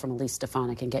sound from Elise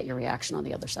Stefanik and get your reaction on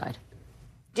the other side.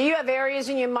 Do you have areas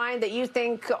in your mind that you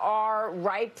think are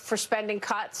ripe for spending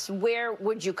cuts? Where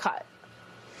would you cut?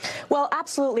 Well,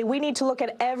 absolutely. We need to look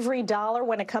at every dollar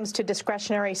when it comes to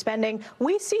discretionary spending.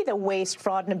 We see the waste,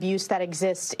 fraud, and abuse that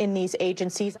exists in these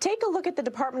agencies. Take a look at the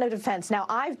Department of Defense. Now,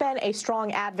 I've been a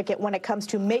strong advocate when it comes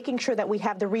to making sure that we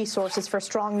have the resources for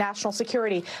strong national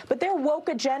security. But their woke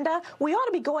agenda, we ought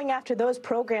to be going after those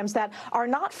programs that are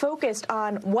not focused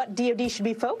on what DoD should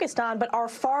be focused on, but are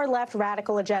far left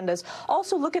radical agendas.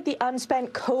 Also, look at the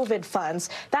unspent COVID funds.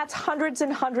 That's hundreds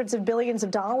and hundreds of billions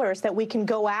of dollars that we can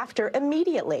go after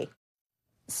immediately.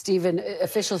 Stephen,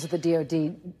 officials at the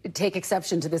DOD take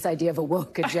exception to this idea of a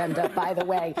woke agenda, by the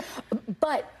way.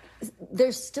 But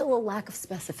there's still a lack of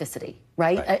specificity,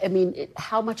 right? I mean,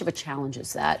 how much of a challenge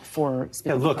is that for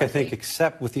Speaker McCarthy? I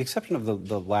think with the exception of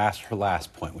her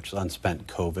last point, which is unspent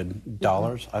COVID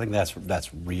dollars, I think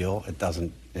that's real. It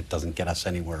doesn't get us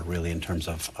anywhere really in terms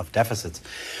of deficits.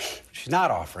 She's not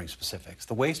offering specifics.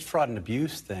 The waste, fraud, and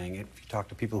abuse thing, if you talk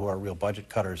to people who are real budget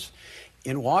cutters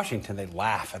in Washington, they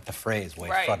laugh at the phrase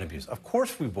waste, fraud, and abuse. Of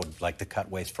course we would like to cut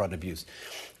waste, fraud, and abuse.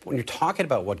 When you're talking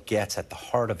about what gets at the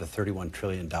heart of the $31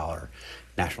 trillion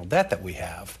national debt that we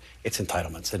have, it's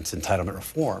entitlements, it's entitlement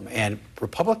reform. And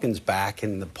Republicans back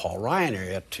in the Paul Ryan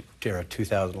era,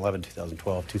 2011,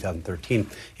 2012, 2013,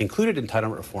 included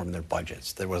entitlement reform in their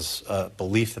budgets. There was a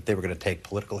belief that they were going to take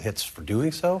political hits for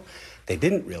doing so. They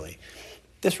didn't really.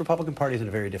 This Republican Party is in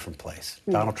a very different place.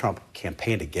 Donald Trump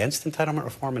campaigned against entitlement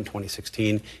reform in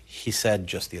 2016. He said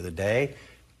just the other day,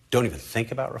 don't even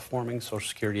think about reforming Social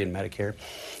Security and Medicare.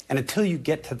 And until you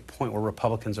get to the point where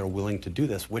Republicans are willing to do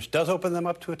this, which does open them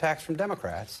up to attacks from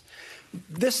Democrats,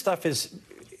 this stuff it's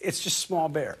just small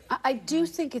bear. I do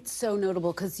think it's so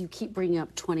notable because you keep bringing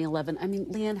up 2011. I mean,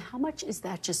 Leanne, how much is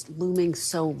that just looming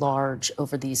so large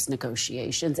over these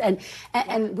negotiations?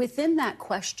 And within that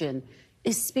question,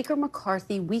 is Speaker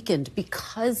McCarthy weakened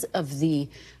because of the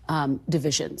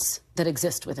divisions that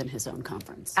exist within his own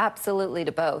conference? Absolutely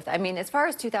to both. I mean, as far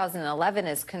as 2011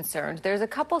 is concerned, there's a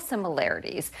couple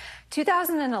similarities.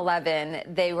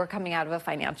 2011, they were coming out of a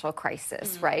financial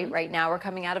crisis, right? Right now, we're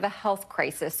coming out of a health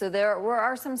crisis. So there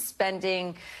are some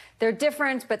spending. They're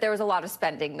different, but there was a lot of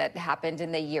spending that happened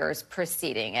in the years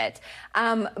preceding it.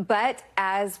 But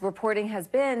as reporting has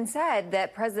been said,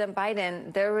 that President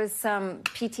Biden, there was some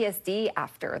PTSD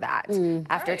after that,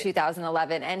 after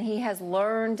 2011, and he has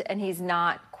learned, and he's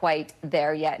not quite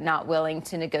there yet, not willing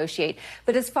to negotiate.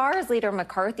 But as far as Leader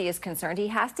McCarthy is concerned, he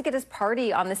has to get his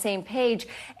party on the same page.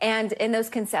 And in those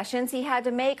concessions he had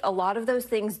to make, a lot of those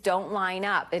things don't line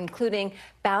up, including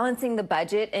balancing the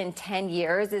budget in 10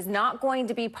 years is not going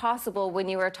to be possible when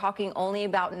you are talking only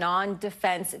about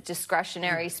non-defense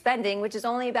discretionary spending, which is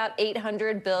only about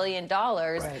 $800 billion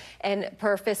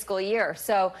per fiscal year.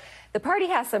 So the party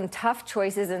has some tough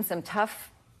choices and some tough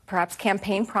perhaps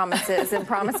campaign promises and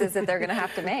promises that they're going to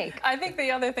have to make. I think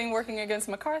the other thing working against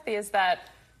McCarthy is that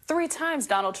 3 times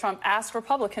Donald Trump asked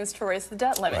Republicans to raise the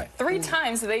debt limit. 3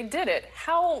 times they did it.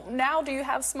 How now do you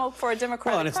have smoke for a Democratic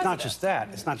president? Well, and it's president? not just that.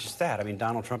 It's not just that. I mean,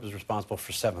 Donald Trump is responsible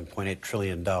for $7.8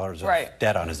 trillion of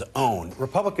debt on his own.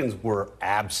 Republicans were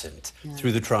absent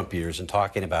through the Trump years in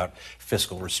talking about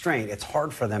fiscal restraint. It's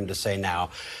hard for them to say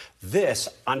now this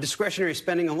on discretionary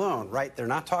spending alone, right? They're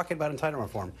not talking about entitlement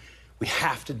reform. We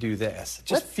have to do this. It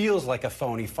just feels like a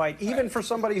phony fight, even for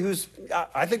somebody who's,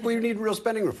 I think we need real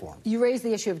spending reform. You raised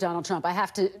the issue of Donald Trump. I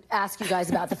have to ask you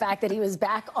guys about the fact that he was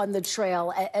back on the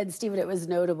trail. And Stephen, it was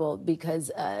notable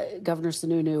because Governor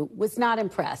Sununu was not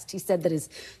impressed. He said that his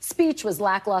speech was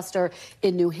lackluster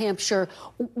in New Hampshire.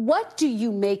 What do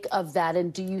you make of that?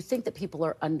 And do you think that people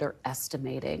are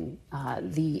underestimating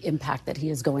the impact that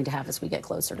he is going to have as we get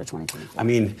closer to 2024? I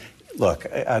mean,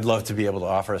 look, I'd love to be able to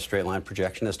offer a straight line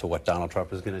projection as to what Donald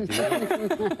Trump is going to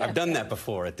do. I've done that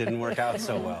before. It didn't work out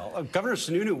so well. Governor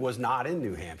Sununu was not in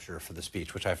New Hampshire for the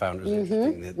speech, which I found was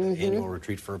interesting, the annual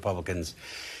retreat for Republicans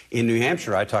in New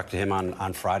Hampshire. I talked to him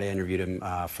on Friday, interviewed him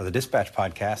for the Dispatch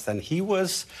podcast, and he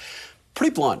was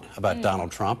pretty blunt about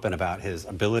Donald Trump and about his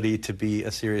ability to be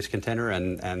a serious contender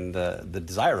and the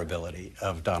desirability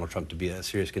of Donald Trump to be a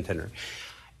serious contender.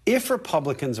 If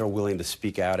Republicans are willing to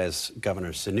speak out, as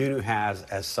Governor Sununu has,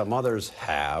 as some others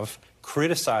have,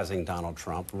 criticizing Donald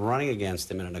Trump, running against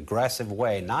him in an aggressive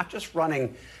way, not just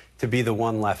running to be the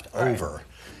one left over,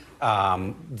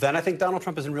 then I think Donald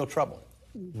Trump is in real trouble.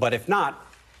 But if not,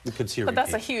 we could see a repeat. But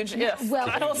that's a huge if. Well,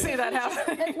 I don't see that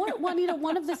happening.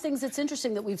 One of the things that's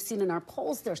interesting that we've seen in our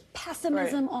polls, there's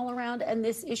pessimism all around, and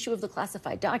this issue of the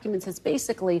classified documents has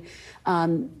basically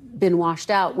been washed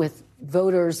out with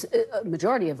voters, a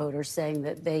majority of voters saying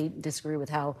that they disagree with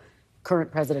how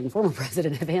current president and former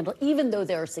president have handled, even though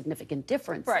there are significant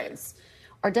differences.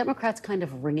 Are Democrats kind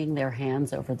of wringing their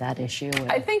hands over that issue?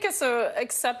 I think it's an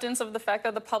acceptance of the fact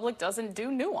that the public doesn't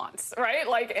do nuance,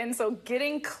 right? And so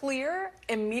getting clear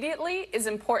immediately is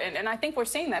important. And I think we're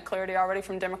seeing that clarity already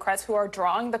from Democrats who are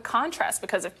drawing the contrast,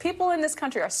 because if people in this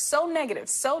country are so negative,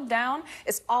 so down,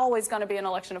 it's always going to be an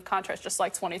election of contrast, just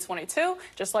like 2022,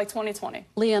 just like 2020.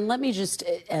 Leanne, let me just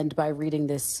end by reading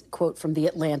this quote from The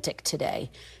Atlantic today.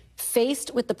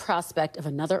 Faced with the prospect of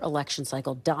another election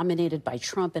cycle dominated by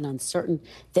Trump and uncertain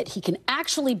that he can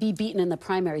actually be beaten in the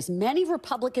primaries, many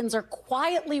Republicans are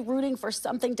quietly rooting for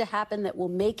something to happen that will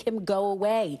make him go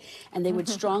away. And they would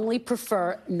strongly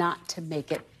prefer not to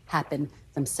make it happen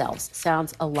themselves.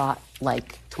 Sounds a lot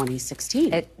like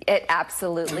 2016. It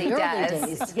absolutely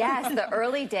does. Days. Yes, the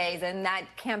early days. And that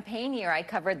campaign year, I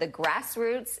covered the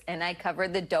grassroots and I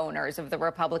covered the donors of the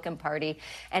Republican Party.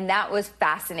 And that was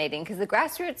fascinating because the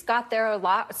grassroots got there a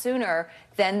lot sooner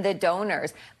than the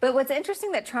donors. But what's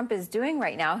interesting that Trump is doing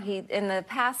right now, he, in the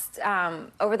past,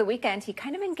 over the weekend, he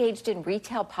kind of engaged in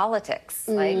retail politics.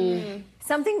 Like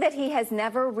something that he has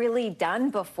never really done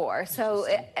before. So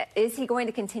is he going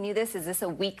to continue this? Is this a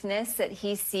weakness that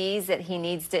he sees that he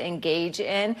needs to engage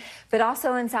in? But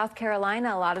also in South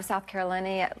Carolina, a lot of South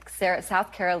Carolinian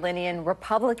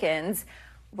Republicans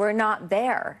were not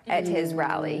there at his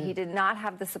rally. He did not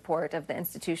have the support of the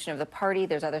institution of the party.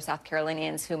 There's other South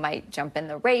Carolinians who might jump in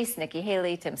the race, Nikki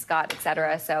Haley, Tim Scott, et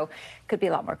cetera. So it could be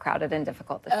a lot more crowded and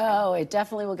difficult this time. Oh, it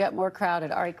definitely will get more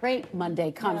crowded. All right, great Monday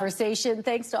conversation. Yeah.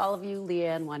 Thanks to all of you,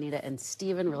 Leanne, Juanita, and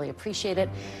Stephen. Really appreciate it.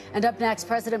 And up next,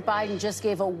 President Biden just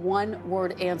gave a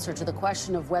one-word answer to the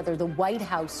question of whether the White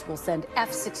House will send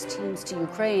F-16s to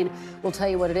Ukraine. We'll tell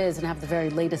you what it is and have the very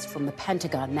latest from the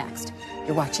Pentagon next.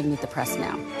 You're watching Meet the Press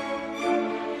Now.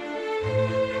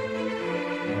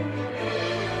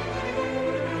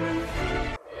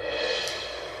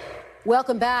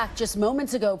 Welcome back. Just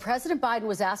moments ago, President Biden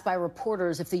was asked by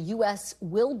reporters if the U.S.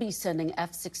 will be sending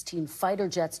F-16 fighter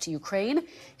jets to Ukraine.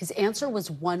 His answer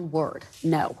was one word: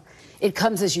 no. It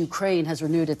comes as Ukraine has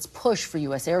renewed its push for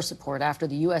U.S. air support after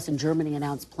the U.S. and Germany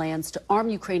announced plans to arm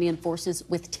Ukrainian forces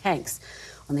with tanks.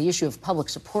 On the issue of public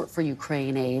support for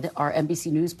Ukraine aid, our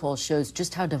NBC News poll shows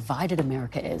just how divided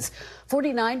America is.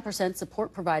 49%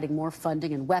 support providing more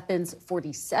funding and weapons,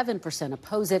 47%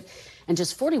 oppose it, and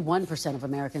just 41% of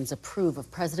Americans approve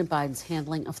of President Biden's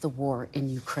handling of the war in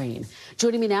Ukraine.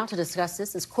 Joining me now to discuss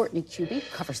this is Courtney Kube,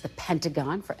 who covers the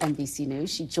Pentagon for NBC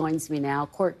News. She joins me now.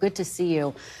 Court, good to see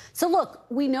you. So look,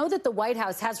 we know that the White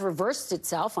House has reversed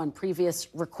itself on previous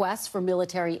requests for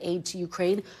military aid to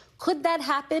Ukraine. Could that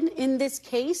happen in this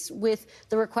case with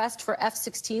the request for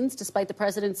F-16s, despite the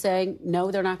president saying,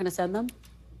 no, they're not going to send them?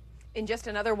 In just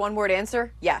another one-word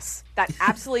answer, yes, that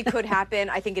absolutely could happen.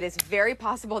 I think it is very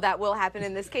possible that will happen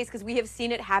in this case because we have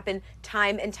seen it happen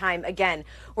time and time again,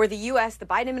 where the U.S., the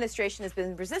Biden administration, has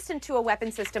been resistant to a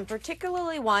weapon system,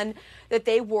 particularly one that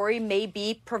they worry may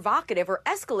be provocative or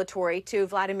escalatory to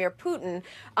Vladimir Putin.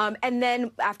 And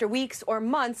then after weeks or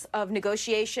months of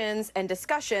negotiations and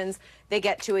discussions, they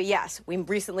get to a yes. We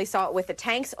recently saw it with the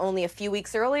tanks only a few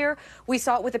weeks earlier. We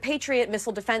saw it with the Patriot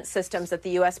missile defense systems that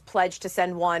the U.S. pledged to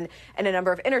send one and a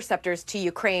number of interceptors to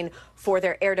Ukraine for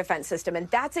their air defense system.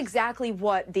 And that's exactly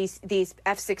what these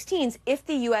F-16s, if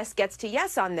the U.S. gets to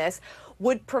yes on this,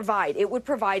 would provide. It would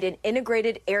provide an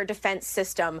integrated air defense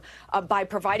system by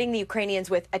providing the Ukrainians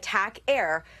with attack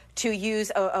air to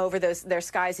use over their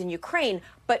skies in Ukraine.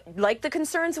 But like the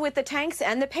concerns with the tanks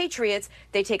and the Patriots,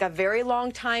 they take a very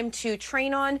long time to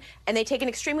train on, and they take an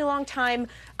extremely long time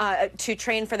to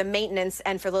train for the maintenance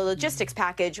and for the logistics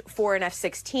package for an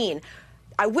F-16.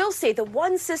 I will say the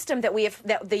one system that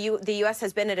the U.S.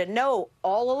 has been at a no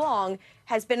all along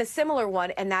has been a similar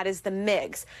one, and that is the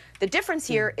MiGs. The difference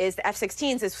here is the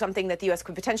F-16s is something that the U.S.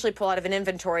 could potentially pull out of an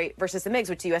inventory versus the MiGs,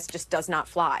 which the U.S. just does not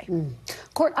fly.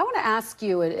 Court, I want to ask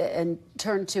you and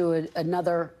turn to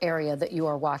another area that you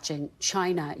are watching,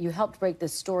 China. You helped break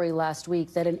this story last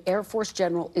week that an Air Force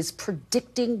general is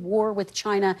predicting war with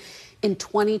China in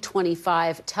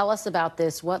 2025. Tell us about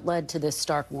this. What led to this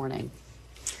stark warning?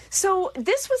 So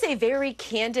this was a very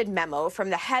candid memo from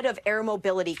the head of Air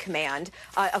Mobility Command,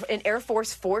 an Air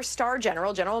Force 4-star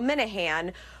general, General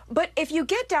Minahan. But if you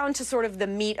get down to sort of the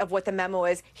meat of what the memo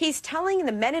is, he's telling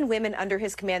the men and women under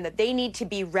his command that they need to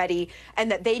be ready and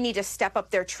that they need to step up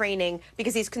their training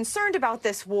because he's concerned about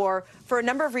this war for a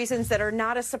number of reasons that are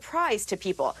not a surprise to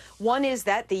people. One is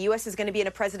that the U.S. is going to be in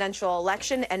a presidential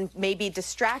election and may be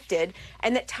distracted,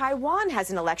 and that Taiwan has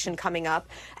an election coming up,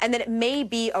 and that it may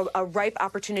be a ripe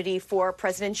opportunity for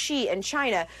President Xi and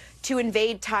China to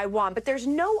invade Taiwan. But there's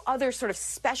no other sort of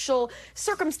special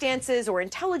circumstances or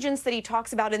intelligence that he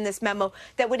talks about in in this memo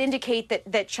that would indicate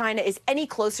that China is any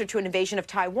closer to an invasion of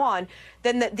Taiwan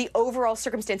than the overall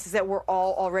circumstances that we're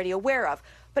all already aware of.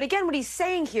 But again, what he's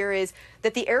saying here is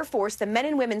that the Air Force, the men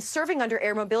and women serving under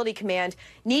Air Mobility Command,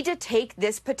 need to take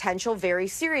this potential very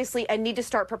seriously and need to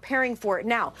start preparing for it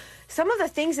now. Some of the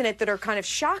things in it that are kind of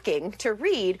shocking to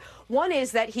read, one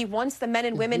is that he wants the men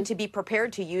and women to be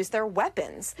prepared to use their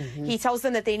weapons. He tells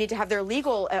them that they need to have their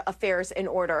legal affairs in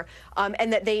order,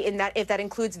 and that if that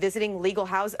includes visiting legal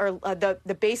house or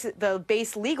the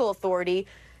base legal authority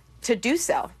to do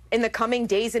so in the coming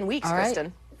days and weeks,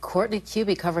 Kristen. Courtney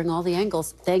Cubey covering all the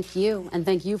angles. Thank you. And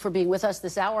thank you for being with us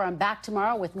this hour. I'm back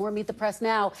tomorrow with more Meet the Press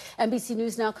Now. NBC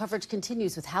News Now coverage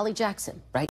continues with Hallie Jackson.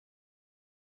 Right.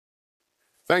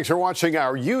 Thanks for watching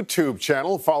our YouTube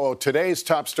channel. Follow today's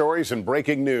top stories and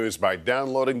breaking news by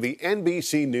downloading the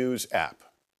NBC News app.